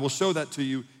result. I will show that to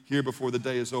you here before the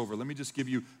day is over. Let me just give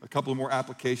you a couple of more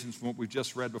applications from what we've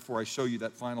just read before I show you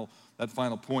that final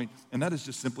point. And that is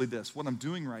just simply this. What I'm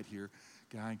doing right here,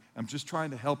 guy, I'm just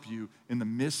trying to help you in the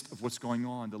midst of what's going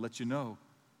on, to let you know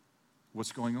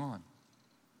what's going on.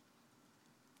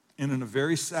 And in a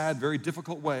very sad, very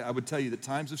difficult way, I would tell you that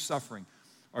times of suffering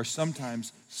are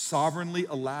sometimes sovereignly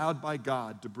allowed by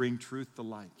God to bring truth to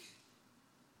light.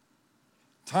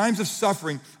 Times of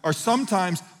suffering are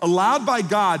sometimes allowed by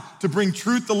God to bring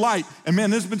truth to light. And man,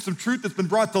 there's been some truth that's been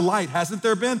brought to light, hasn't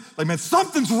there been? Like, man,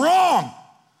 something's wrong.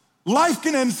 Life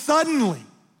can end suddenly.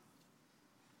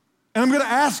 And I'm gonna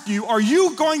ask you, are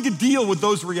you going to deal with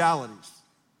those realities?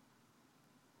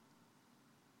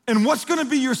 And what's gonna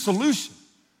be your solution?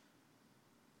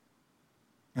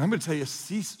 And I'm gonna tell you,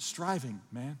 cease striving,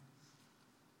 man.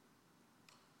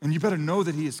 And you better know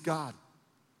that he is God.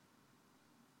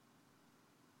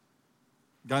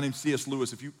 A guy named C.S.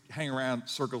 Lewis, if you hang around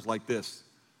circles like this,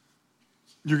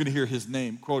 you're gonna hear his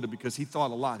name quoted because he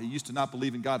thought a lot. He used to not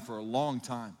believe in God for a long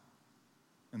time.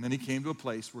 And then he came to a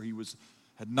place where he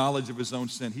had knowledge of his own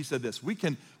sin. He said this, we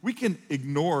can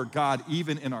ignore God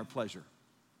even in our pleasure.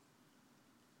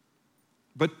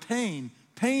 But pain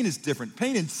is different.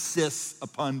 Pain insists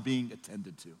upon being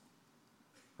attended to.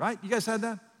 Right? You guys had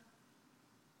that?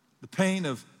 The pain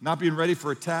of not being ready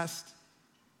for a test,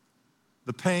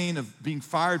 the pain of being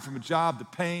fired from a job, the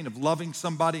pain of loving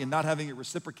somebody and not having it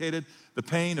reciprocated, the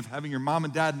pain of having your mom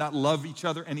and dad not love each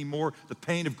other anymore, the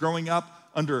pain of growing up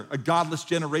under a godless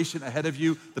generation ahead of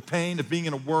you, the pain of being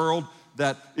in a world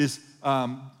that is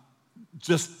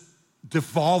just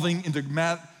devolving into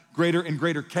greater and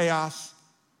greater chaos,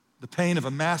 the pain of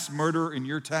a mass murderer in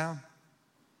your town.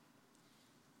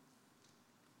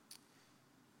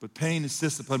 But pain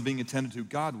insists upon being attended to.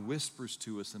 God whispers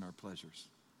to us in our pleasures.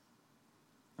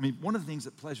 I mean, one of the things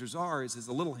that pleasures are is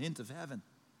a little hint of heaven.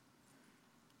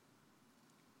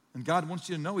 And God wants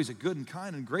you to know he's a good and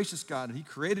kind and gracious God, and he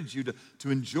created you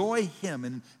to enjoy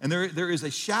him. And there is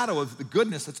a shadow of the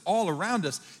goodness that's all around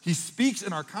us. He speaks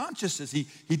in our consciousness.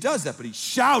 He does that, but he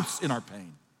shouts in our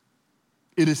pain.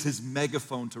 It is his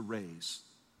megaphone to raise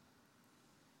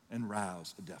and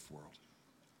rouse a deaf world.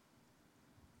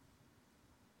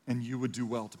 And you would do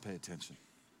well to pay attention.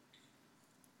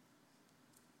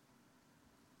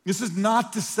 This is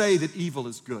not to say that evil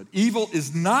is good. Evil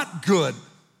is not good.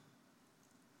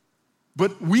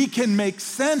 But we can make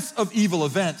sense of evil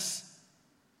events.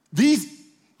 These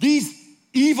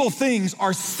evil things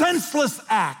are senseless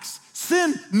acts.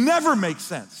 Sin never makes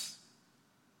sense.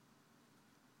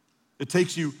 It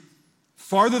takes you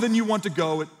farther than you want to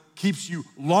go. It keeps you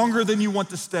longer than you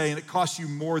want to stay, and it costs you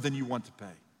more than you want to pay.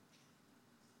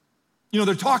 You know,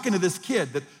 they're talking to this kid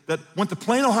that went to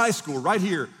Plano High School right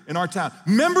here in our town.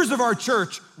 Members of our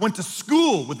church went to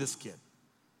school with this kid.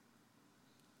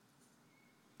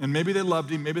 And maybe they loved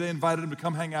him. Maybe they invited him to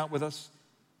come hang out with us.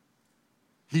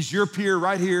 He's your peer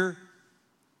right here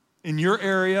in your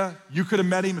area. You could have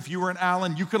met him if you were in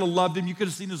Allen. You could have loved him. You could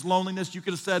have seen his loneliness. You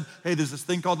could have said, hey, there's this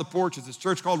thing called The Porch. There's this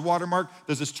church called Watermark.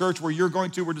 There's this church where you're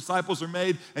going to where disciples are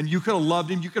made. And you could have loved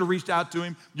him. You could have reached out to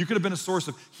him. You could have been a source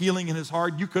of healing in his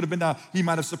heart. You could have been, he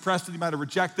might have suppressed it. He might have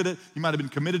rejected it. He might have been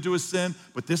committed to his sin.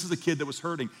 But this is a kid that was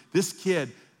hurting. This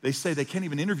kid, they say they can't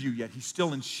even interview yet. He's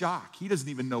still in shock. He doesn't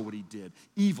even know what he did.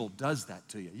 Evil does that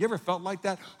to you. You ever felt like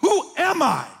that? Who am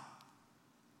I?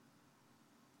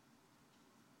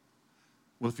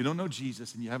 Well, if you don't know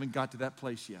Jesus and you haven't got to that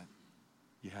place yet,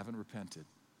 you haven't repented,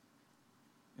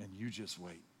 and you just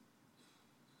wait,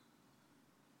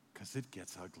 because it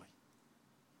gets ugly.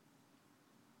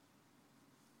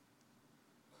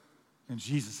 And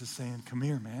Jesus is saying, come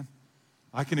here, man.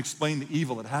 I can explain the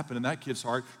evil that happened in that kid's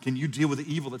heart. Can you deal with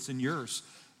the evil that's in yours?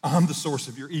 I'm the source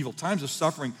of your evil. Times of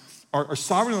suffering are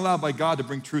sovereignly allowed by God to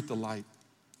bring truth to light.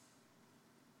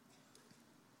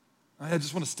 I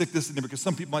just want to stick this in there because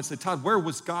some people might say, Todd, where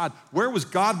was God? Where was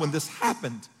God when this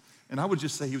happened? And I would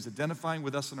just say he was identifying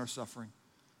with us in our suffering.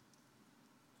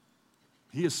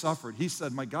 He has suffered. He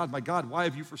said, my God, why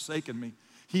have you forsaken me?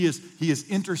 He is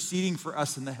interceding for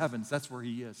us in the heavens. That's where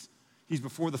he is. He's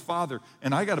before the Father.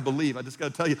 And I got to believe, I just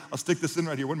got to tell you, I'll stick this in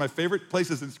right here. One of my favorite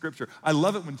places in Scripture. I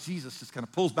love it when Jesus just kind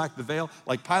of pulls back the veil.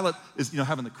 Like Pilate is,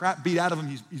 having the crap beat out of him.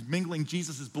 He's mingling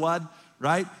Jesus' blood,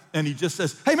 right? And he just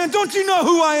says, hey man, don't you know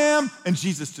who I am? And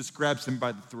Jesus just grabs him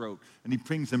by the throat and he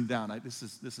brings him down. This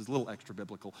is a little extra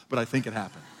biblical, but I think it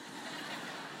happened.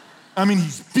 I mean,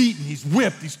 he's beaten, he's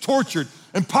whipped, he's tortured.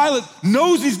 And Pilate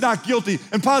knows he's not guilty.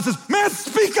 And Pilate says, man,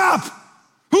 speak up.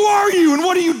 Who are you and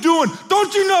what are you doing?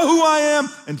 Don't you know who I am?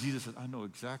 And Jesus said, I know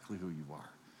exactly who you are.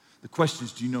 The question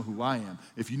is, do you know who I am?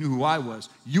 If you knew who I was,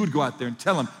 you would go out there and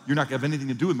tell him, you're not going to have anything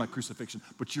to do with my crucifixion,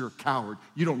 but you're a coward.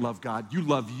 You don't love God. You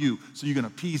love you, so you're going to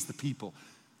appease the people.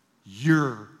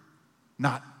 You're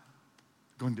not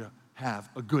going to have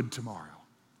a good tomorrow.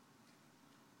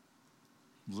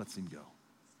 Lets him go.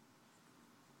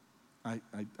 I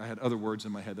had other words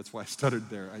in my head. That's why I stuttered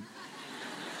there.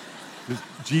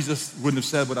 Jesus wouldn't have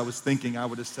said what I was thinking I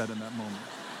would have said in that moment.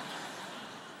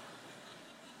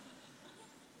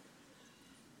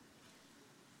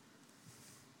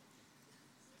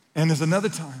 And there's another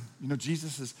time,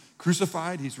 Jesus is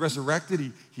crucified, he's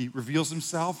resurrected, he reveals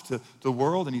himself to the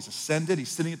world, and he's ascended, he's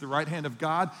sitting at the right hand of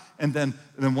God, and then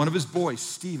one of his boys,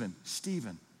 Stephen,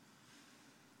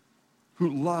 who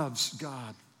loves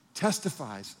God,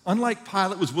 testifies. Unlike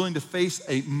Pilate was willing to face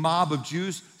a mob of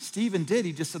Jews, Stephen did.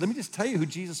 He just said, let me just tell you who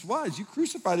Jesus was. You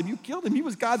crucified him, you killed him. He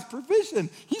was God's provision.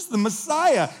 He's the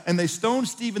Messiah. And they stoned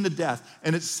Stephen to death.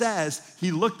 And it says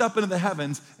he looked up into the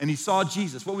heavens and he saw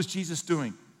Jesus. What was Jesus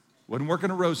doing? Wasn't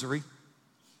working a rosary.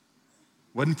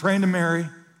 Wasn't praying to Mary.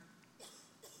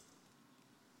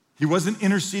 He wasn't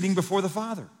interceding before the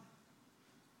Father.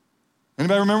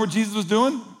 Anybody remember what Jesus was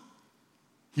doing?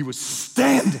 He was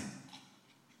standing.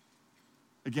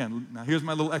 Again, now here's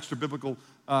my little extra biblical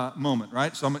moment,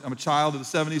 right? So I'm a child of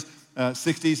the 70s,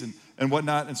 60s, and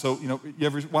whatnot. And so, you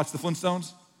ever watch the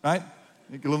Flintstones, right?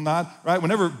 Make a little nod, right?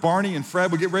 Whenever Barney and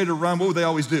Fred would get ready to run, what would they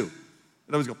always do?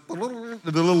 They'd always go,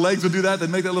 the little legs would do that.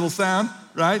 They'd make that little sound,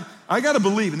 right? I got to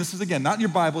believe, and this is, again, not in your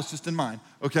Bible, it's just in mine,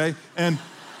 okay? And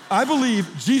I believe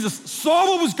Jesus saw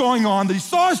what was going on, that he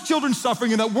saw his children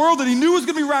suffering in that world that he knew was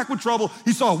going to be racked with trouble.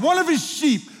 He saw one of his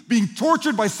sheep being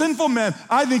tortured by sinful men.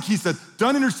 I think he said,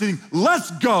 done interceding, let's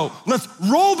go. Let's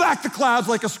roll back the clouds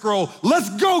like a scroll. Let's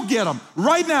go get them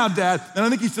right now, Dad. And I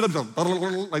think he stood up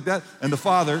like that. And the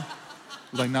Father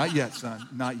was like, not yet, son,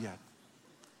 not yet,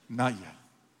 not yet.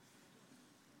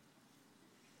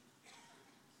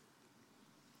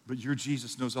 But your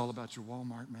Jesus knows all about your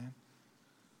Walmart, man.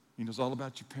 He knows all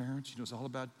about your parents. He knows all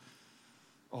about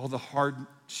all the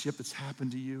hardship that's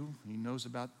happened to you. He knows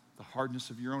about the hardness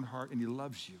of your own heart, and he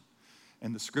loves you.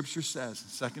 And the scripture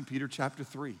says in 2 Peter chapter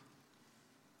 3,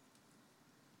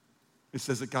 it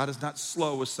says that God is not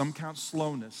slow, as some count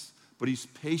slowness, but he's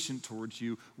patient towards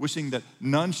you, wishing that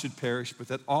none should perish, but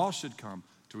that all should come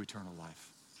to eternal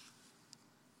life.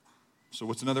 So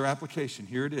what's another application?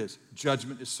 Here it is.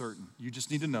 Judgment is certain. You just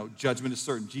need to know judgment is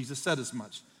certain. Jesus said as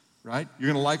much, right? You're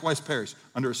going to likewise perish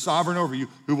under a sovereign over you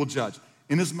who will judge.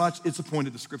 Inasmuch it's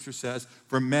appointed, the scripture says,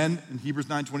 for men, in Hebrews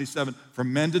 9:27, for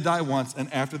men to die once,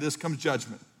 and after this comes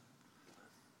judgment.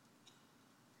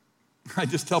 I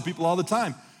just tell people all the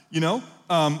time,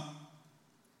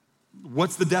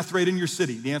 what's the death rate in your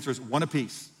city? The answer is 1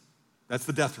 apiece. That's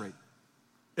the death rate.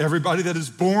 Everybody that is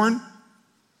born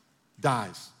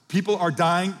dies. People are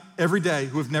dying every day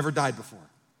who have never died before.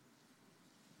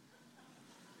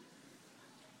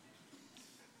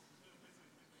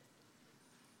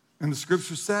 And the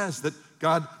scripture says that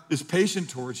God is patient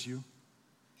towards you.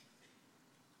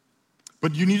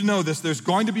 But you need to know this, there's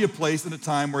going to be a place and a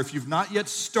time where if you've not yet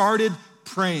started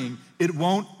praying, it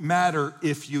won't matter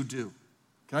if you do.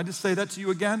 Can I just say that to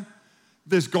you again?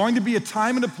 There's going to be a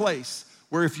time and a place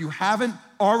where if you haven't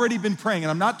already been praying, and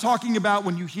I'm not talking about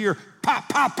when you hear pop,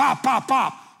 pop, pop, pop,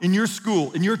 pop in your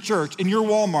school, in your church, in your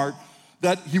Walmart,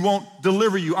 that he won't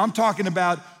deliver you. I'm talking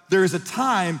about there is a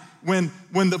time when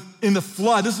in the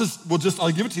flood,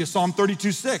 I'll give it to you, Psalm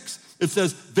 32:6. It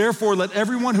says, therefore let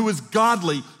everyone who is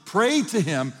godly pray to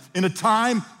him in a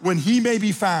time when he may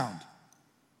be found.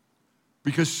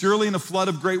 Because surely in a flood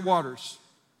of great waters,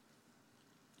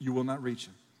 you will not reach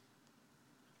him.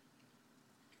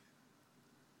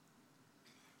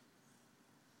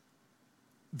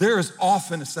 There is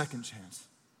often a second chance.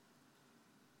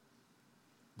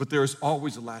 But there is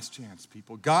always a last chance,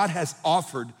 people. God has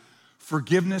offered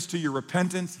forgiveness to your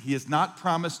repentance. He has not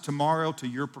promised tomorrow to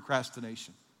your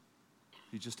procrastination.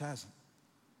 He just hasn't.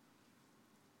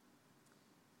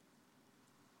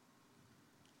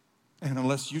 And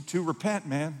unless you too repent,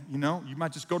 man, you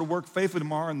might just go to work faithfully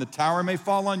tomorrow and the tower may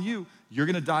fall on you. You're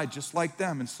going to die just like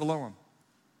them in Siloam.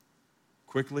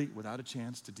 Quickly, without a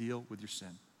chance to deal with your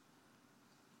sin.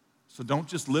 So don't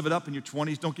just live it up in your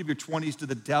 20s. Don't give your 20s to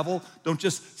the devil. Don't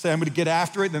just say, I'm going to get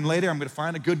after it, and then later I'm going to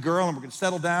find a good girl, and we're going to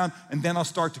settle down, and then I'll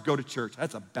start to go to church.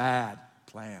 That's a bad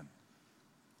plan.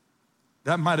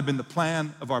 That might have been the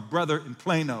plan of our brother in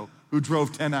Plano who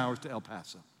drove 10 hours to El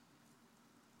Paso.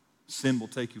 Sin will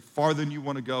take you farther than you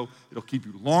want to go. It'll keep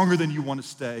you longer than you want to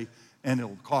stay, and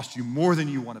it'll cost you more than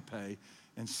you want to pay.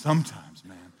 And sometimes,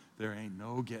 man, there ain't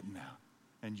no getting out,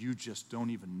 and you just don't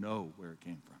even know where it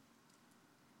came from.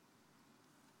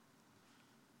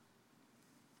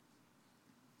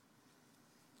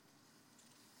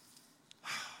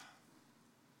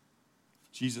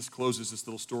 Jesus closes this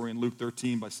little story in Luke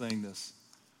 13 by saying this.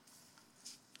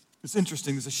 It's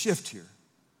interesting, there's a shift here.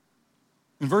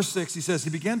 In verse 6, he says,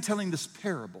 he began telling this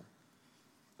parable.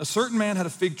 A certain man had a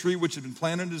fig tree which had been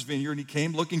planted in his vineyard, and he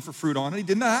came looking for fruit on it. He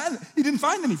didn't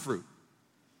find any fruit.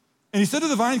 And he said to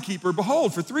the vine keeper,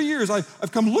 behold, for 3 years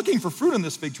I've come looking for fruit on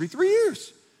this fig tree, 3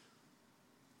 years.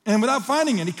 And without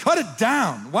finding it, he cut it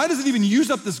down. Why does it even use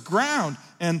up this ground?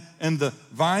 And the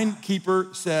vine keeper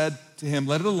said to him,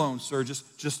 let it alone, sir,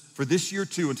 just for this year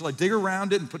too, until I dig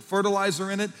around it and put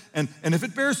fertilizer in it. And if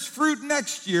it bears fruit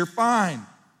next year, fine.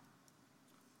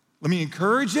 Let me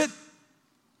encourage it.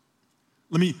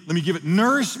 Let me give it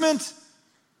nourishment.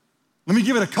 Let me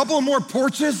give it a couple of more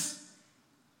porches.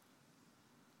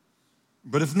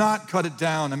 But if not, cut it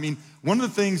down. I mean, one of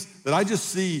the things that I just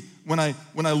see when I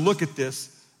look at this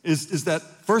is that,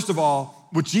 first of all,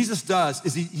 what Jesus does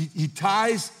is he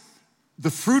ties the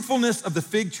fruitfulness of the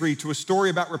fig tree to a story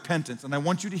about repentance. And I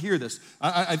want you to hear this.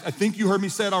 I think you heard me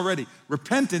say it already.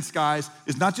 Repentance, guys,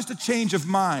 is not just a change of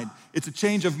mind. It's a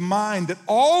change of mind that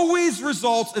always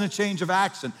results in a change of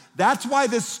action. That's why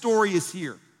this story is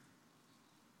here.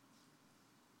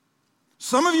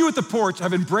 Some of you at the porch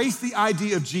have embraced the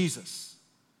idea of Jesus.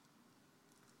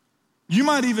 You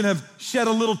might even have shed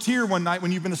a little tear one night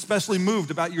when you've been especially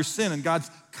moved about your sin and God's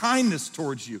kindness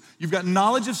towards you. You've got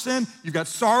knowledge of sin, you've got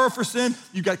sorrow for sin,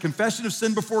 you've got confession of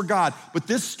sin before God. But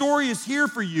this story is here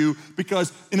for you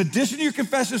because in addition to your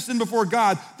confession of sin before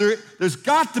God, there's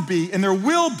got to be, and there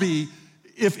will be,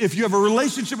 if you have a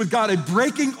relationship with God, a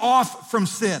breaking off from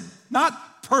sin. Not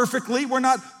perfectly, we're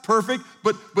not perfect,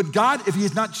 but God, if he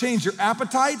has not changed your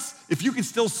appetites, if you can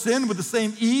still sin with the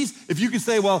same ease, if you can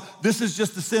say, well, this is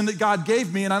just the sin that God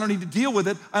gave me and I don't need to deal with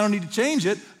it, I don't need to change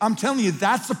it, I'm telling you,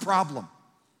 that's a problem.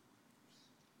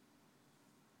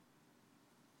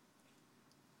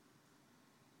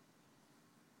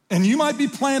 And you might be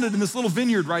planted in this little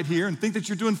vineyard right here and think that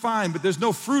you're doing fine, but there's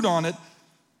no fruit on it.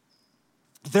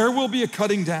 There will be a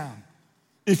cutting down.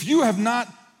 If you have not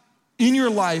in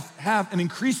your life have an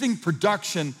increasing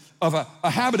production of a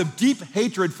habit of deep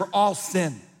hatred for all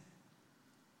sin.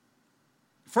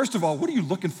 First of all, what are you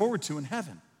looking forward to in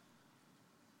heaven?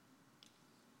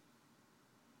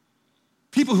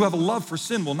 People who have a love for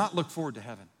sin will not look forward to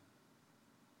heaven.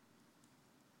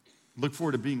 Look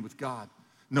forward to being with God.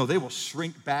 No, they will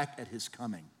shrink back at his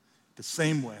coming. The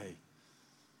same way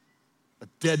a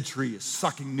dead tree is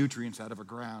sucking nutrients out of a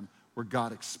ground where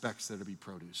God expects there to be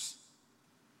produce.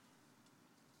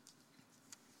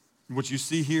 What you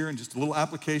see here in just a little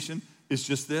application is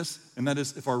just this, and that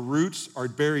is if our roots are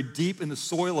buried deep in the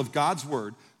soil of God's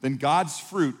word, then God's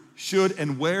fruit should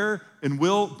and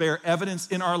will bear evidence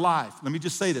in our life. Let me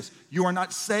just say this. You are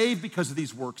not saved because of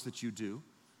these works that you do.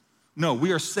 No,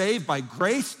 we are saved by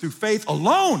grace through faith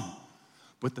alone.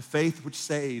 But the faith which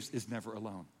saves is never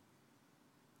alone.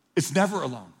 It's never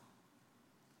alone.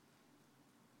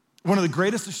 One of the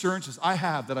greatest assurances I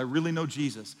have that I really know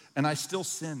Jesus, and I still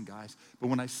sin, guys, but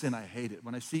when I sin, I hate it.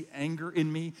 When I see anger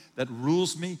in me that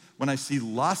rules me, when I see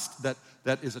lust that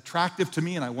is attractive to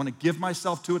me and I want to give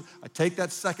myself to it, I take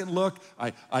that second look,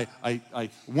 I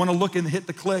want to look and hit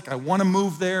the click, I want to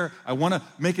move there, I want to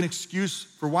make an excuse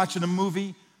for watching a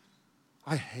movie.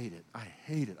 I hate it. I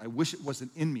hate it. I wish it wasn't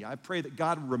in me. I pray that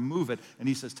God would remove it. And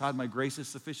he says, Todd, my grace is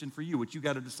sufficient for you. What you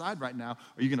got to decide right now,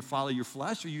 are you going to follow your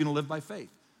flesh or are you going to live by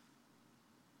faith?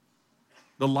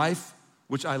 The life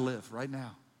which I live right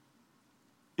now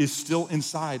is still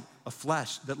inside a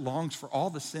flesh that longs for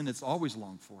all the sin it's always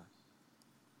longed for.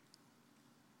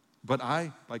 But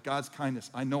I, by God's kindness,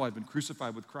 I know I've been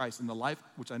crucified with Christ. And the life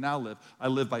which I now live, I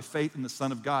live by faith in the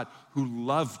Son of God who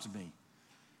loved me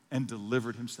and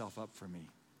delivered himself up for me.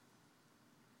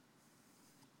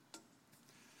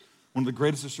 One of the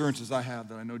greatest assurances I have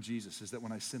that I know Jesus is that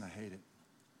when I sin, I hate it.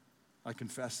 I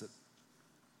confess it.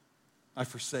 I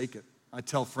forsake it. I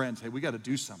tell friends, hey, we got to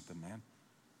do something, man.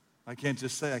 I can't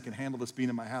just say I can handle this being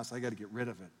in my house. I got to get rid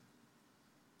of it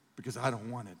because I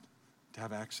don't want it to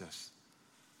have access.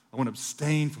 I want to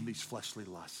abstain from these fleshly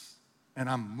lusts, and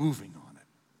I'm moving on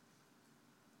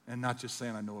it. And not just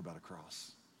saying I know about a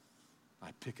cross. I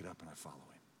pick it up and I follow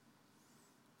him.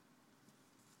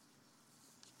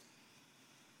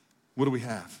 What do we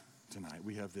have tonight?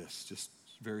 We have this, just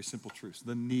very simple truths.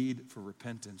 The need for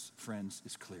repentance, friends,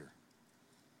 is clear.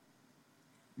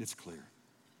 It's clear.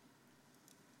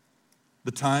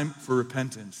 The time for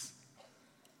repentance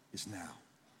is now.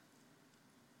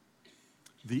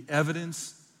 The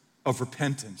evidence of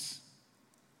repentance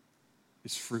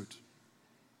is fruit.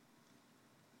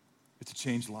 It's a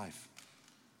changed life.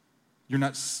 You're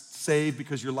not saved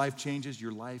because your life changes.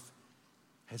 Your life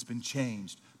has been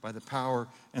changed by the power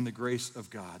and the grace of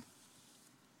God.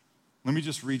 Let me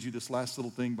just read you this last little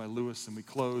thing by Lewis and we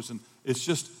close. And it's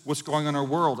just what's going on in our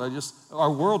world.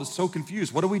 Our world is so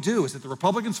confused. What do we do? Is it the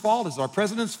Republicans' fault? Is it our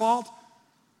president's fault?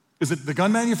 Is it the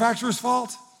gun manufacturer's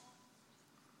fault?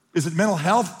 Is it mental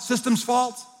health system's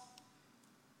fault?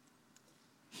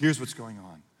 Here's what's going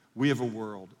on. We have a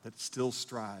world that still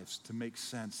strives to make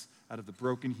sense out of the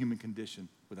broken human condition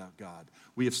without God.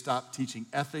 We have stopped teaching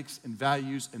ethics and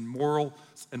values and morals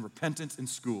and repentance in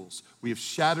schools. We have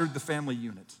shattered the family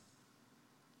unit.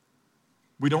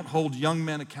 We don't hold young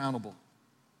men accountable.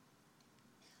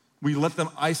 We let them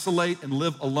isolate and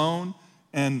live alone.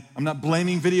 And I'm not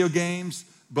blaming video games,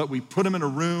 but we put them in a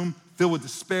room filled with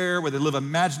despair where they live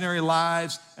imaginary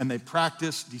lives and they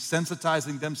practice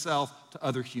desensitizing themselves to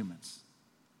other humans.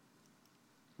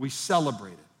 We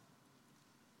celebrate it.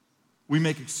 We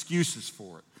make excuses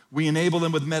for it. We enable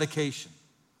them with medication.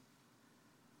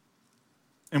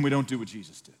 and we don't do what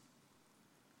Jesus did.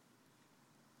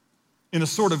 In a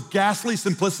sort of ghastly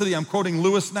simplicity, I'm quoting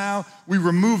Lewis now, we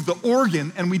remove the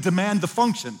organ and we demand the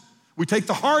function. We take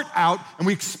the heart out and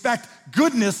we expect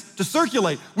goodness to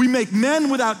circulate. We make men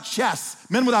without chests,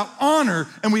 men without honor,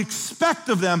 and we expect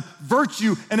of them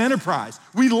virtue and enterprise.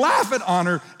 We laugh at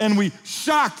honor and we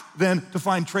shocked then to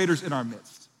find traitors in our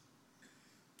midst.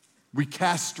 We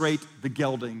castrate the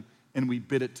gelding and we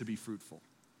bid it to be fruitful.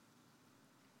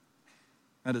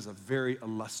 That is a very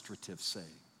illustrative saying.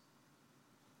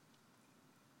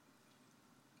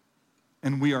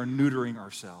 And we are neutering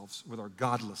ourselves with our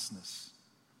godlessness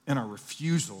and our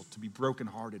refusal to be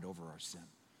brokenhearted over our sin.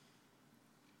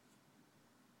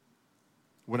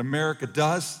 What America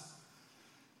does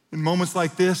in moments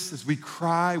like this is we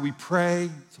cry, we pray,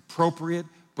 it's appropriate,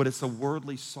 but it's a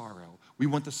worldly sorrow. We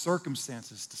want the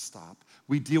circumstances to stop.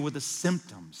 We deal with the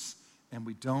symptoms, and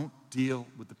we don't deal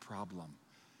with the problem.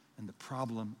 And the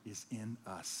problem is in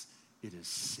us. It is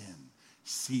sin.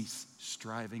 Cease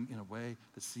striving in a way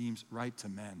that seems right to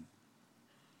men.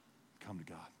 Come to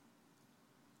God.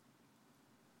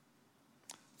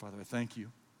 Father, I thank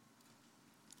you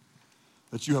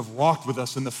that you have walked with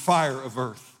us in the fire of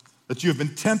earth, that you have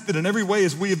been tempted in every way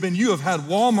as we have been. You have had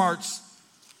Walmarts.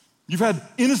 You've had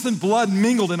innocent blood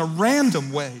mingled in a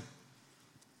random way.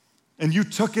 And you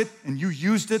took it and you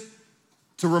used it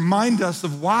to remind us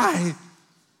of why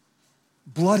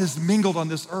blood is mingled on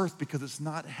this earth, because it's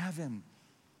not heaven.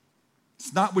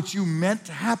 It's not what you meant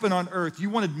to happen on earth. You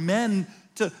wanted men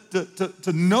to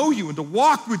know you and to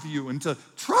walk with you and to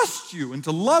trust you and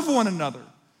to love one another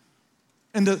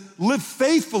and to live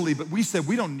faithfully. But we said,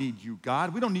 we don't need you,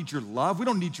 God. We don't need your love. We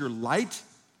don't need your light.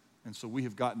 And so we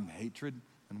have gotten hatred,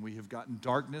 and we have gotten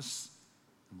darkness,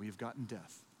 and we have gotten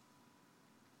death.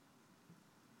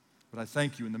 But I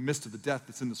thank you, in the midst of the death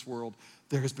that's in this world,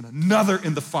 there has been another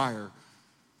in the fire,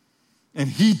 and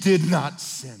he did not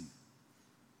sin.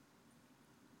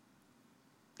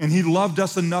 And he loved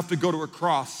us enough to go to a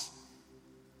cross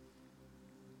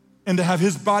and to have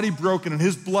his body broken and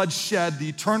his blood shed. The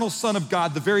eternal Son of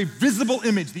God, the very visible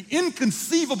image, the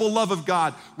inconceivable love of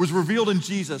God was revealed in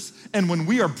Jesus. And when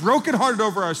we are brokenhearted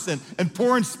over our sin and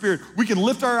poor in spirit, we can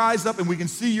lift our eyes up and we can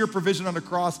see your provision on the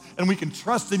cross, and we can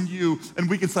trust in you, and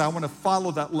we can say, I want to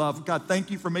follow that love. God, thank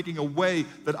you for making a way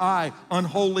that I,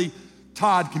 unholy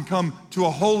Todd, can come to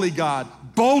a holy God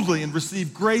boldly and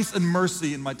receive grace and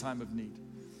mercy in my time of need,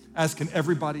 as can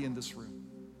everybody in this room.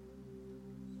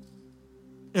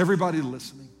 Everybody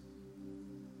listening.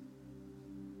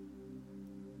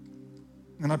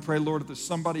 And I pray, Lord, if there's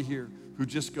somebody here who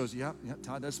just goes, yeah,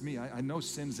 Todd, that's me. I know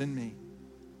sin's in me.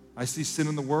 I see sin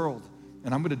in the world,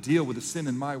 and I'm going to deal with the sin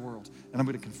in my world, and I'm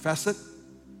going to confess it.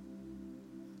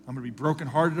 I'm going to be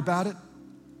brokenhearted about it,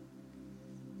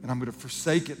 and I'm going to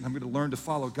forsake it, and I'm going to learn to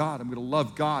follow God. I'm going to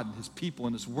love God and his people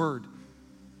and his word.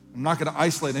 I'm not going to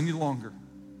isolate any longer.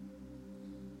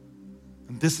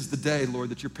 And this is the day, Lord,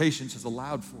 that your patience is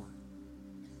allowed for,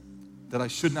 that I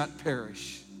should not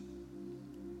perish,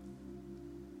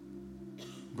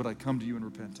 but I come to you in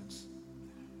repentance.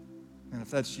 And if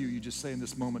that's you, you just say in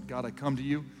this moment, God, I come to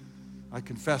you. I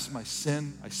confess my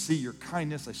sin. I see your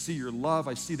kindness. I see your love.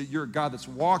 I see that you're a God that's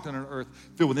walked on an earth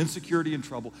filled with insecurity and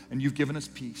trouble, and you've given us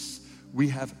peace. We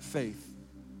have faith,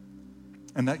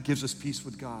 and that gives us peace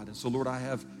with God. And so, Lord, I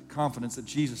have confidence that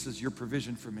Jesus is your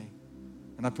provision for me.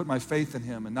 And I put my faith in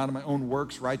him, and not in my own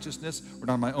works, righteousness, or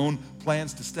not in my own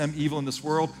plans to stem evil in this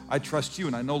world. I trust you,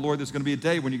 and I know, Lord, there's going to be a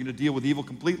day when you're going to deal with evil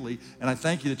completely, and I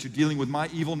thank you that you're dealing with my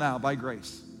evil now by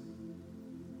grace.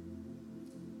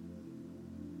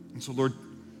 And so, Lord,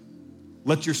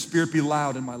 let your spirit be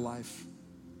loud in my life.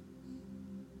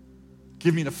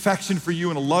 Give me an affection for you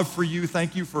and a love for you.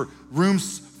 Thank you for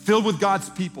rooms filled with God's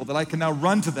people, that I can now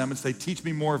run to them and say, teach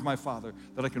me more of my Father,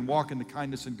 that I can walk in the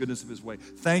kindness and goodness of his way.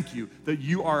 Thank you that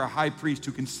you are a high priest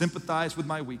who can sympathize with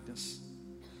my weakness,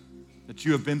 that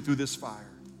you have been through this fire,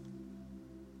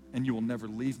 and you will never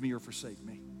leave me or forsake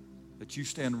me, that you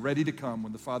stand ready to come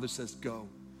when the Father says, go.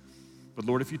 But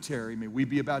Lord, if you tarry, may we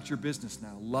be about your business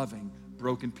now, loving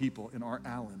broken people in our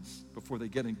Allens before they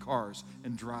get in cars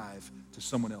and drive to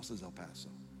someone else's El Paso.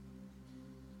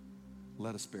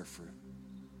 Let us bear fruit.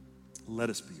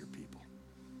 Let us be your people.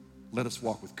 Let us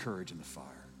walk with courage in the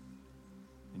fire.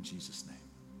 In Jesus' name.